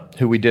Sharma,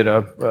 who we did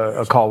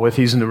a call with.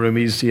 He's in the room.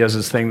 He has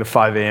this thing, the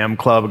 5 a.m.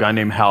 Club. A guy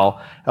named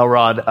Hal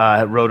Elrod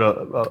wrote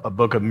a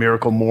book of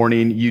Miracle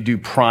Morning. You do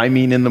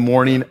priming in the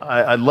morning.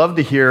 I'd love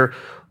to hear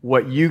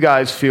what you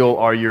guys feel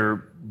are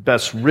your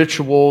best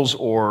rituals,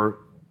 or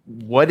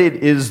what it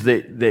is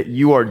that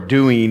you are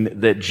doing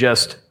that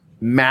just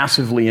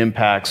massively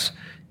impacts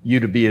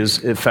you to be as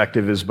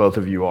effective as both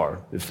of you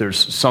are. If there's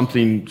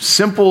something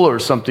simple or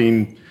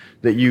something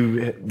that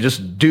you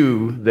just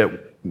do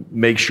that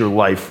makes your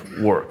life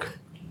work,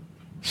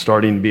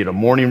 starting to be it a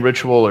morning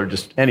ritual or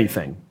just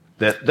anything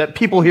that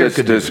people here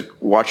could do. Does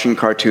watching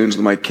cartoons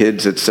with my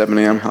kids at 7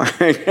 a.m.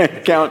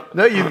 count?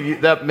 No,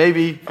 that may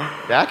be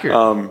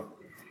accurate.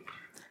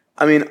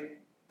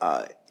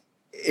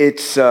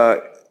 It's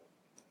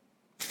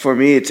for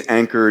me, it's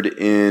anchored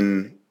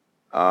in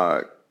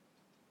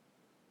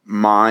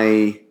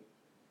my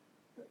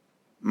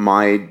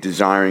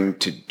desiring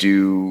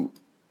to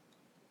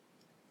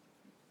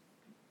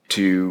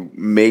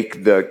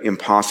make the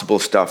impossible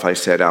stuff I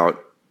set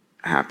out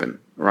happen,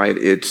 right?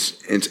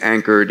 It's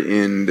anchored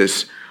in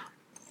this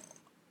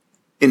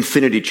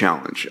infinity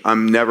challenge.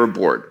 I'm never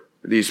bored.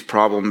 These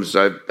problems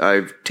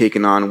I've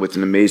taken on with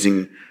an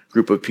amazing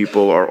group of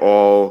people are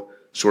all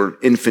sort of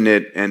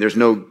infinite, and there's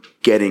no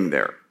getting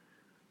there.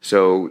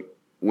 So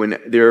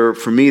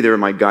for me, they're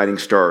my guiding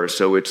stars.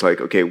 So it's like,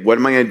 okay, what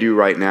am I going to do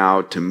right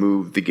now to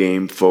move the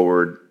game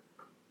forward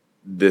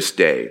this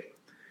day?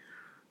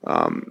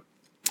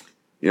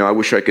 I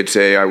wish I could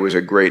say I was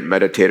a great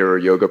meditator or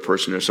yoga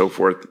person or so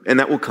forth, and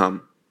that will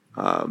come,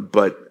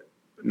 but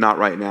not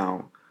right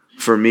now.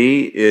 For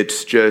me,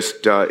 it's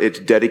just it's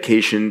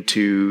dedication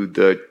to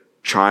the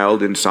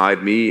child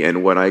inside me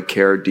and what I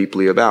care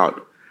deeply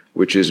about.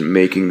 which is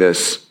making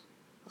these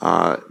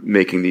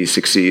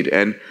succeed.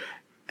 And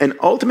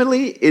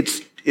ultimately,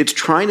 it's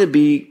trying to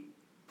be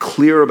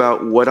clear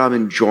about what I'm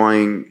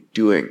enjoying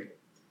doing,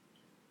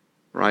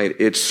 right?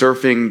 It's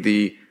surfing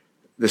the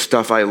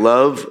stuff I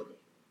love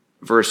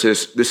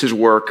versus this is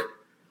work.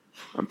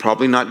 I'm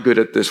probably not good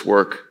at this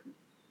work.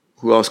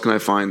 Who else can I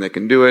find that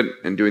can do it?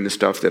 And doing the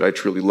stuff that I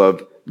truly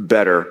love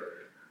better,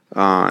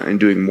 and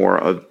doing more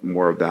of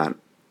that.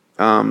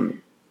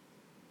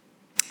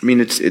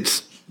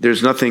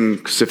 There's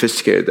nothing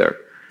sophisticated there.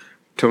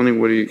 Tony,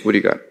 what do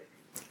you got?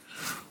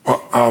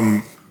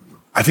 Well,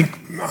 I think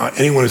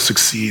anyone who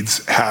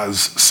succeeds has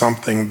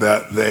something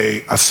that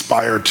they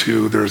aspire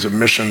to. There's a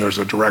mission, there's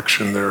a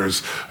direction,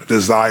 there's a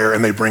desire,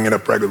 and they bring it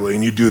up regularly.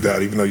 And you do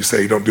that, even though you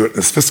say you don't do it in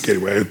a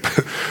sophisticated way.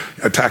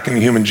 Attacking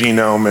the human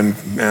genome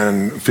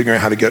and figuring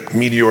out how to get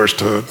meteors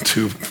to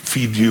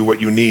feed you what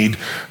you need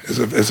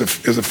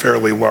is a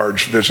fairly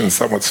large vision,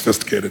 somewhat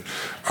sophisticated.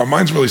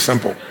 Mine's really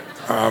simple.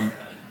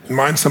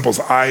 Mine's simple.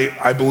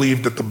 I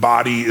believe that the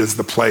body is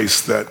the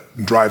place that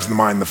drives the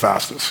mind the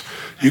fastest.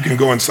 You can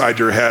go inside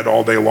your head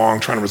all day long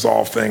trying to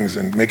resolve things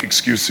and make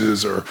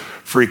excuses or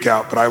freak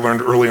out, but I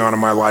learned early on in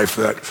my life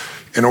that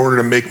in order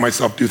to make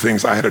myself do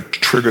things, I had to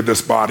trigger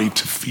this body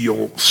to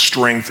feel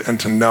strength and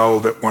to know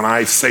that when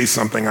I say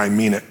something, I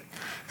mean it.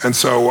 And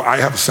so I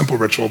have a simple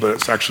ritual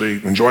that's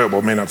actually enjoyable.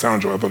 It may not sound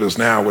enjoyable, but it is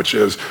now, which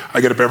is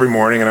I get up every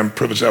morning, and I'm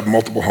privileged to have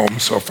multiple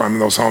homes. So if I'm in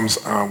those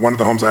homes, one of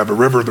the homes I have a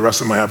river, the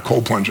rest of them I have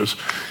cold plunges.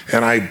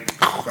 And I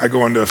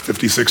go into a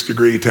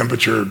 56-degree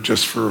temperature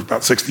just for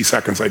about 60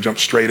 seconds. I jump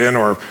straight in,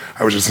 or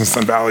I was just in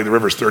Sun Valley. The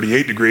river's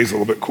 38 degrees, a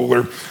little bit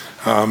cooler.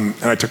 And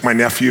I took my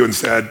nephew and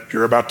said,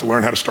 "You're about to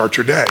learn how to start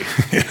your day."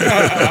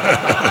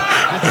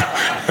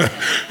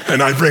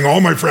 And I bring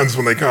all my friends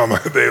when they come.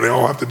 They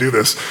all have to do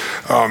this.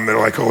 They're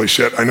like, "Holy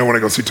shit, I know when I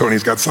go see Tony,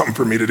 he's got something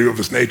for me to do of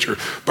this nature."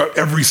 But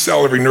every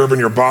cell, every nerve in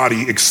your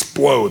body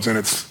explodes, and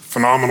it's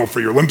phenomenal for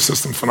your lymph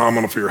system,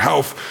 phenomenal for your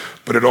health.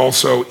 But it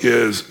also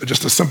is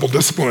just a simple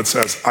discipline that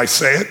says, I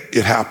say it,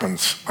 it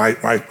happens. I'm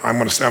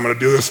going to say I'm going to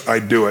do this, I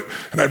do it.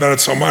 And I've done it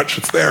so much,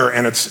 it's there,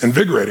 and it's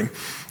invigorating.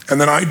 And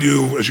then I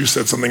do, as you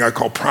said, something I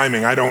call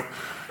priming. I don't,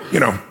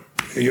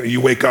 you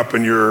wake up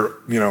and you're,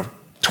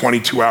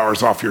 22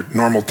 hours off your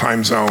normal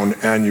time zone,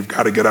 and you've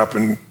got to get up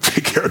and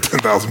take care of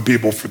 10,000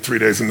 people for 3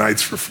 days and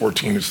nights for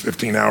 14 to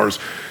 15 hours.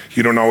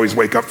 You don't always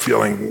wake up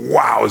feeling,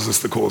 wow, is this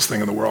the coolest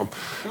thing in the world?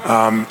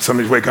 Some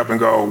days wake up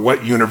and go,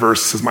 what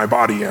universe is my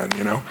body in,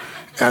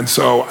 And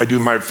so I do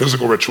my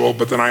physical ritual,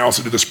 but then I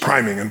also do this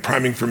priming. And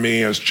priming for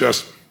me is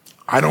just,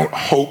 I don't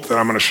hope that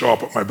I'm going to show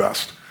up at my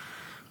best.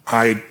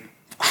 I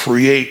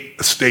create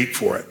a state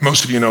for it.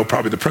 Most of you know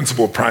probably the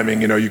principle of priming.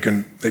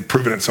 They've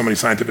proven it in so many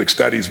scientific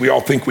studies. We all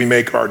think we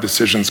make our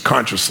decisions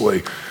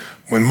consciously,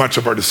 when much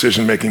of our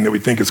decision-making that we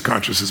think is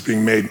conscious is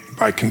being made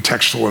by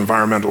contextual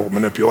environmental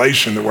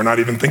manipulation that we're not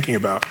even thinking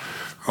about.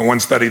 On one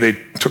study, they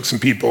took some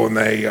people and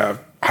they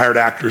hired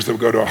actors that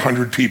would go to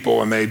 100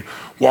 people, and they'd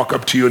walk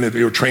up to you, and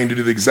they were trained to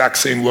do the exact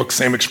same look,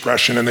 same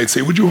expression, and they'd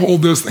say, "Would you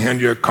hold this?" They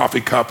hand you a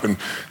coffee cup, and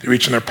they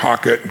reach in their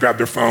pocket and grab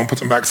their phone, put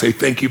them back, say,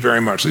 "Thank you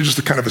very much." They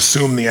just kind of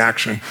assume the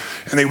action,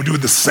 and they would do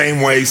it the same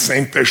way,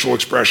 same facial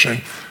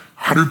expression.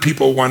 100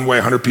 people one way,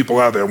 100 people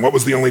out there. And what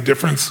was the only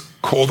difference?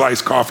 Cold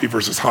iced coffee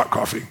versus hot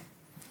coffee.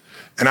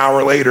 An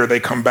hour later,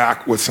 they come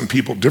back with some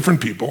people,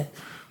 different people,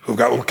 who've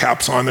got little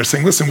caps on. They're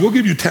saying, "Listen, we'll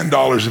give you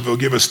 $10 if you'll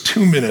give us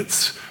 2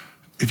 minutes.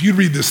 If you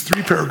read this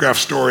 3-paragraph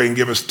story and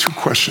give us 2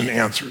 question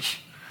answers."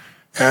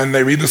 And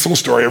they read this little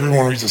story.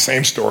 Everyone reads the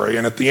same story.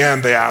 And at the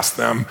end, they ask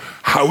them,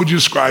 how would you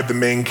describe the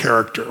main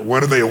character?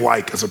 What are they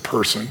like as a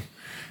person?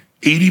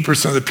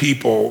 80% of the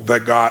people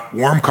that got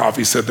warm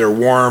coffee said they're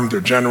warm, they're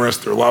generous,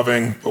 they're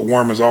loving, but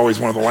warm is always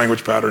one of the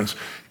language patterns.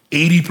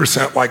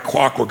 80% like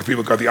clockwork. If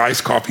people got the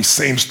iced coffee,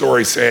 same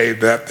story, say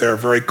that they're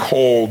very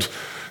cold,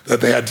 that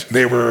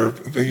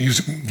they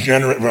use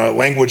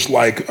language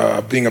like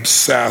being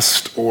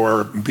obsessed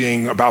or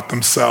being about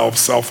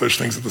themselves, selfish,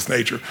 things of this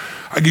nature.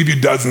 I give you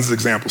dozens of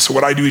examples. So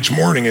what I do each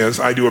morning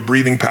is I do a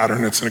breathing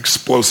pattern. It's an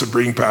explosive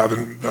breathing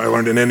pattern that I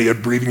learned in India,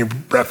 breathing your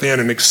breath in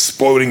and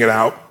exploding it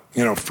out,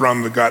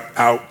 from the gut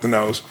out the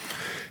nose.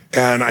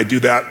 And I do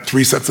that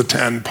 3 sets of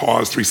 10,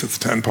 pause, 3 sets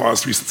of 10,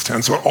 pause, 3 sets of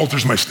 10. So it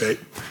alters my state.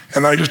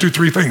 And then I just do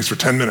 3 things for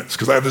 10 minutes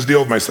because I have this deal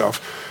with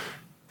myself.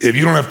 If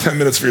you don't have 10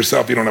 minutes for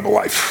yourself, you don't have a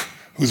life.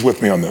 Who's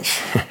with me on this?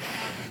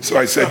 So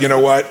I said, you know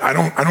what? I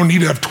don't need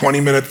to have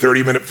 20-minute,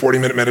 30-minute,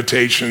 40-minute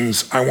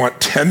meditations. I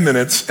want 10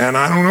 minutes, and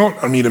I don't know.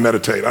 I need to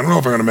meditate. I don't know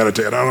if I'm going to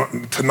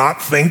meditate. To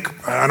not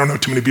think. I don't know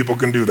too many people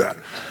can do that,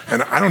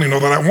 and I don't even know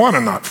that I want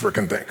to not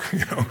freaking think.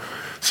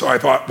 So I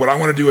thought, what I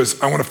want to do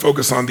is I want to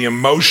focus on the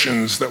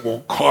emotions that will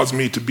cause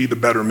me to be the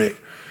better me.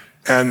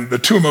 And the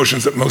 2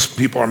 emotions that most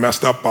people are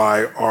messed up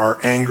by are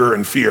anger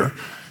and fear.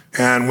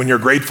 And when you're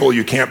grateful,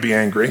 you can't be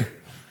angry.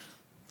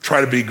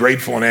 Try to be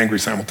grateful and angry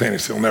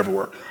simultaneously. It'll never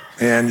work.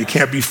 And you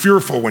can't be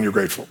fearful when you're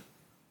grateful.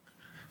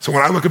 So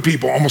when I look at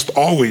people, almost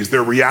always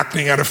they're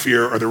reacting out of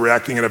fear or they're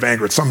reacting out of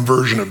anger. It's some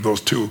version of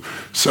those two.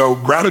 So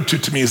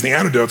gratitude to me is the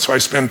antidote. So I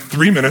spend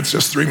 3 minutes,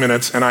 just 3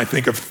 minutes, and I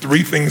think of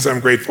 3 things I'm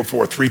grateful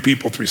for, 3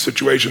 people, 3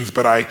 situations,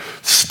 but I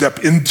step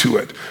into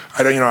it.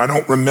 I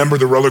don't remember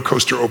the roller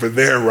coaster over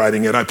there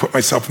riding it. I put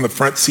myself in the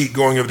front seat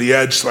going over the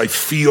edge so I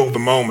feel the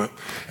moment.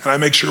 And I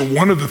make sure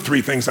one of the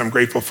 3 things I'm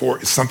grateful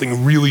for is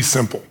something really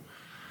simple,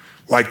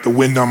 like the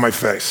wind on my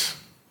face,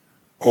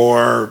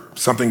 or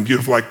something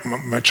beautiful like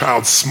my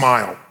child's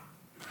smile.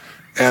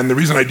 And the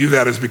reason I do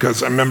that is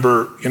because I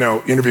remember,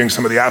 interviewing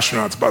some of the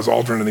astronauts, Buzz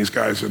Aldrin and these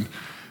guys, and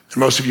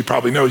most of you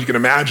probably know, you can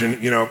imagine,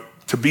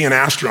 to be an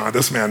astronaut,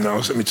 this man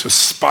knows, to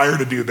aspire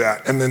to do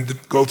that, and then to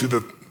go through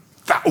the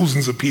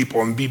thousands of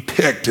people and be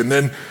picked, and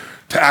then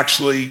to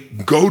actually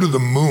go to the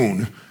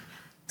moon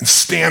and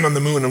stand on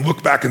the moon and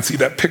look back and see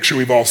that picture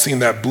we've all seen,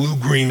 that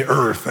blue-green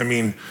Earth.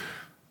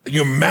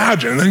 You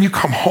imagine, and then you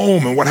come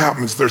home and what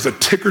happens? There's a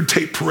ticker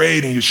tape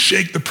parade and you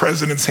shake the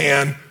president's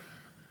hand.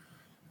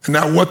 And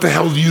now what the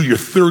hell do you? You're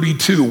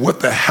 32.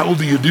 What the hell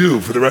do you do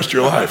for the rest of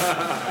your life?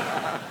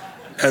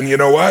 And you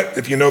know what?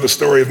 If you know the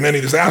story of many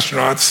of these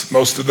astronauts,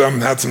 most of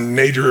them had some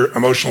major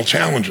emotional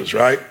challenges,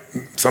 right?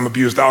 Some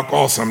abused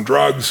alcohol, some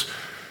drugs.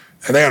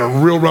 And they had a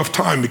real rough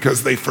time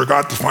because they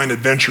forgot to find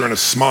adventure in a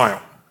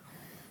smile.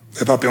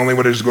 They thought the only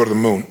way to do is go to the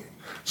moon.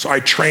 So I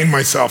trained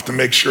myself to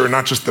make sure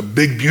not just the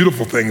big,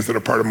 beautiful things that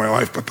are part of my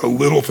life, but the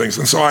little things.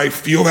 And so I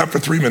feel that for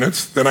 3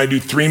 minutes. Then I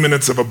do 3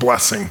 minutes of a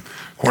blessing,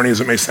 corny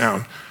as it may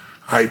sound.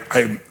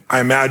 I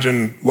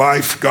imagine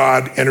life,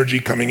 God, energy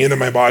coming into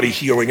my body,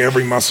 healing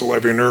every muscle,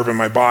 every nerve in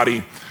my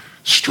body,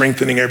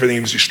 strengthening everything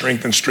as you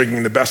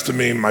strengthening the best of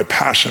me, my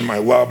passion, my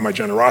love, my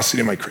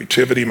generosity, my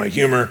creativity, my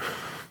humor,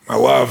 my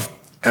love.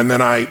 And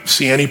then I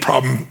see any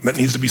problem that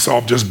needs to be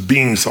solved just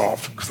being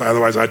solved, because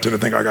otherwise I tend to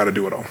think I got to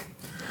do it all.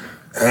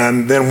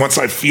 And then once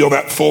I feel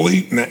that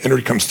fully, and that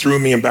energy comes through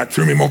me and back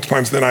through me multiple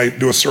times, then I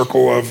do a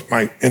circle of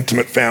my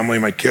intimate family,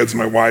 my kids,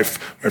 my wife,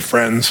 my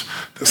friends.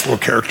 This little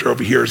character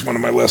over here is one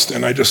of my list.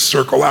 And I just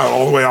circle out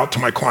all the way out to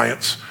my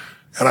clients.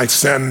 And I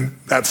send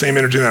that same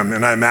energy to them.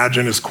 And I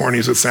imagine, as corny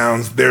as it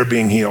sounds, they're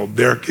being healed.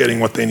 They're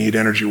getting what they need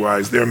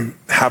energy-wise. They're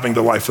having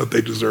the life that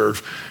they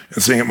deserve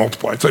and seeing it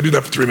multiplied. So I do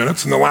that for 3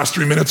 minutes. And the last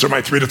 3 minutes are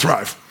my 3 to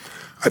thrive.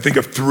 I think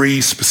of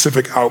 3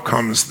 specific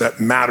outcomes that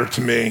matter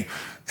to me.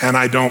 And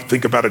I don't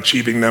think about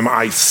achieving them.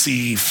 I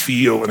see,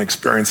 feel, and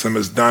experience them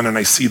as done, and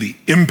I see the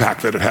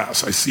impact that it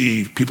has. I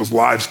see people's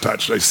lives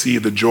touched. I see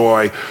the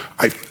joy.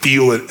 I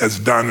feel it as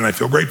done, and I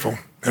feel grateful.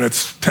 And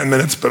it's 10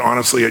 minutes, but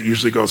honestly, it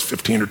usually goes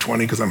 15 or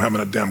 20 because I'm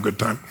having a damn good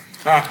time.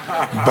 But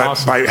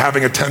awesome. By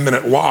having a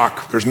 10-minute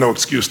walk, there's no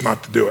excuse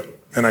not to do it.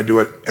 And I do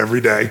it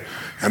every day,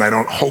 and I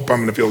don't hope I'm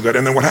going to feel good.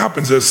 And then what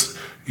happens is,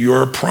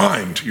 you're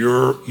primed.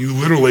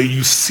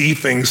 You see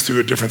things through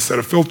a different set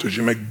of filters.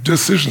 You make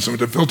decisions through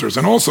different filters.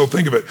 And also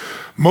think of it,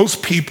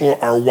 most people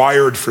are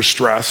wired for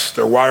stress.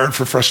 They're wired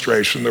for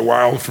frustration. They're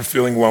wired for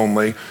feeling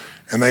lonely.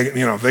 And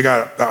they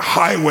got a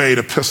highway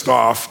to pissed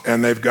off,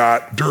 and they've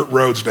got dirt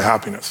roads to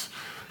happiness.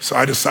 So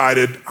I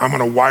decided I'm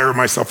going to wire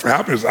myself for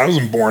happiness. I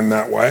wasn't born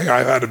that way.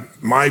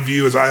 My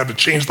view is I had to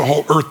change the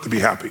whole earth to be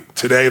happy.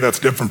 Today, that's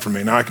different for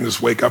me. Now I can just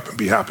wake up and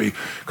be happy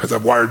because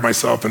I've wired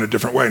myself in a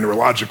different way,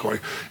 neurologically.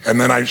 And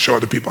then I show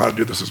other people how to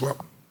do this as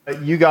well.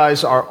 You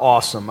guys are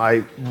awesome.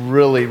 I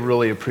really,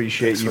 really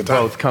appreciate you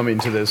both coming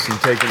to this and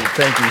taking it.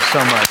 Thank you so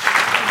much.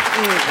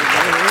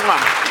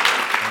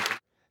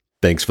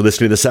 Thanks for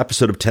listening to this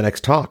episode of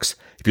 10X Talks.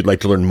 If you'd like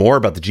to learn more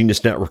about the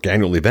Genius Network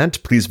annual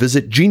event, please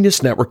visit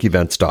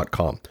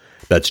geniusnetworkevents.com.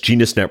 That's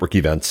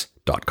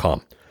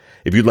geniusnetworkevents.com.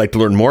 If you'd like to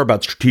learn more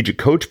about Strategic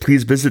Coach,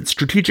 please visit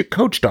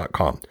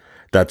strategiccoach.com.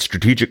 That's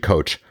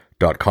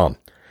strategiccoach.com.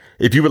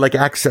 If you would like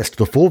access to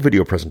the full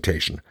video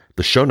presentation,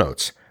 the show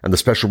notes, and the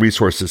special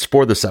resources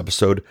for this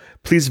episode,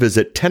 please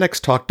visit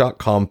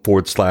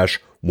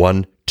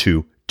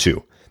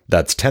 10xtalk.com/122.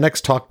 That's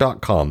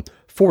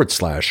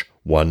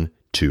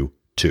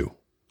 10xtalk.com/122.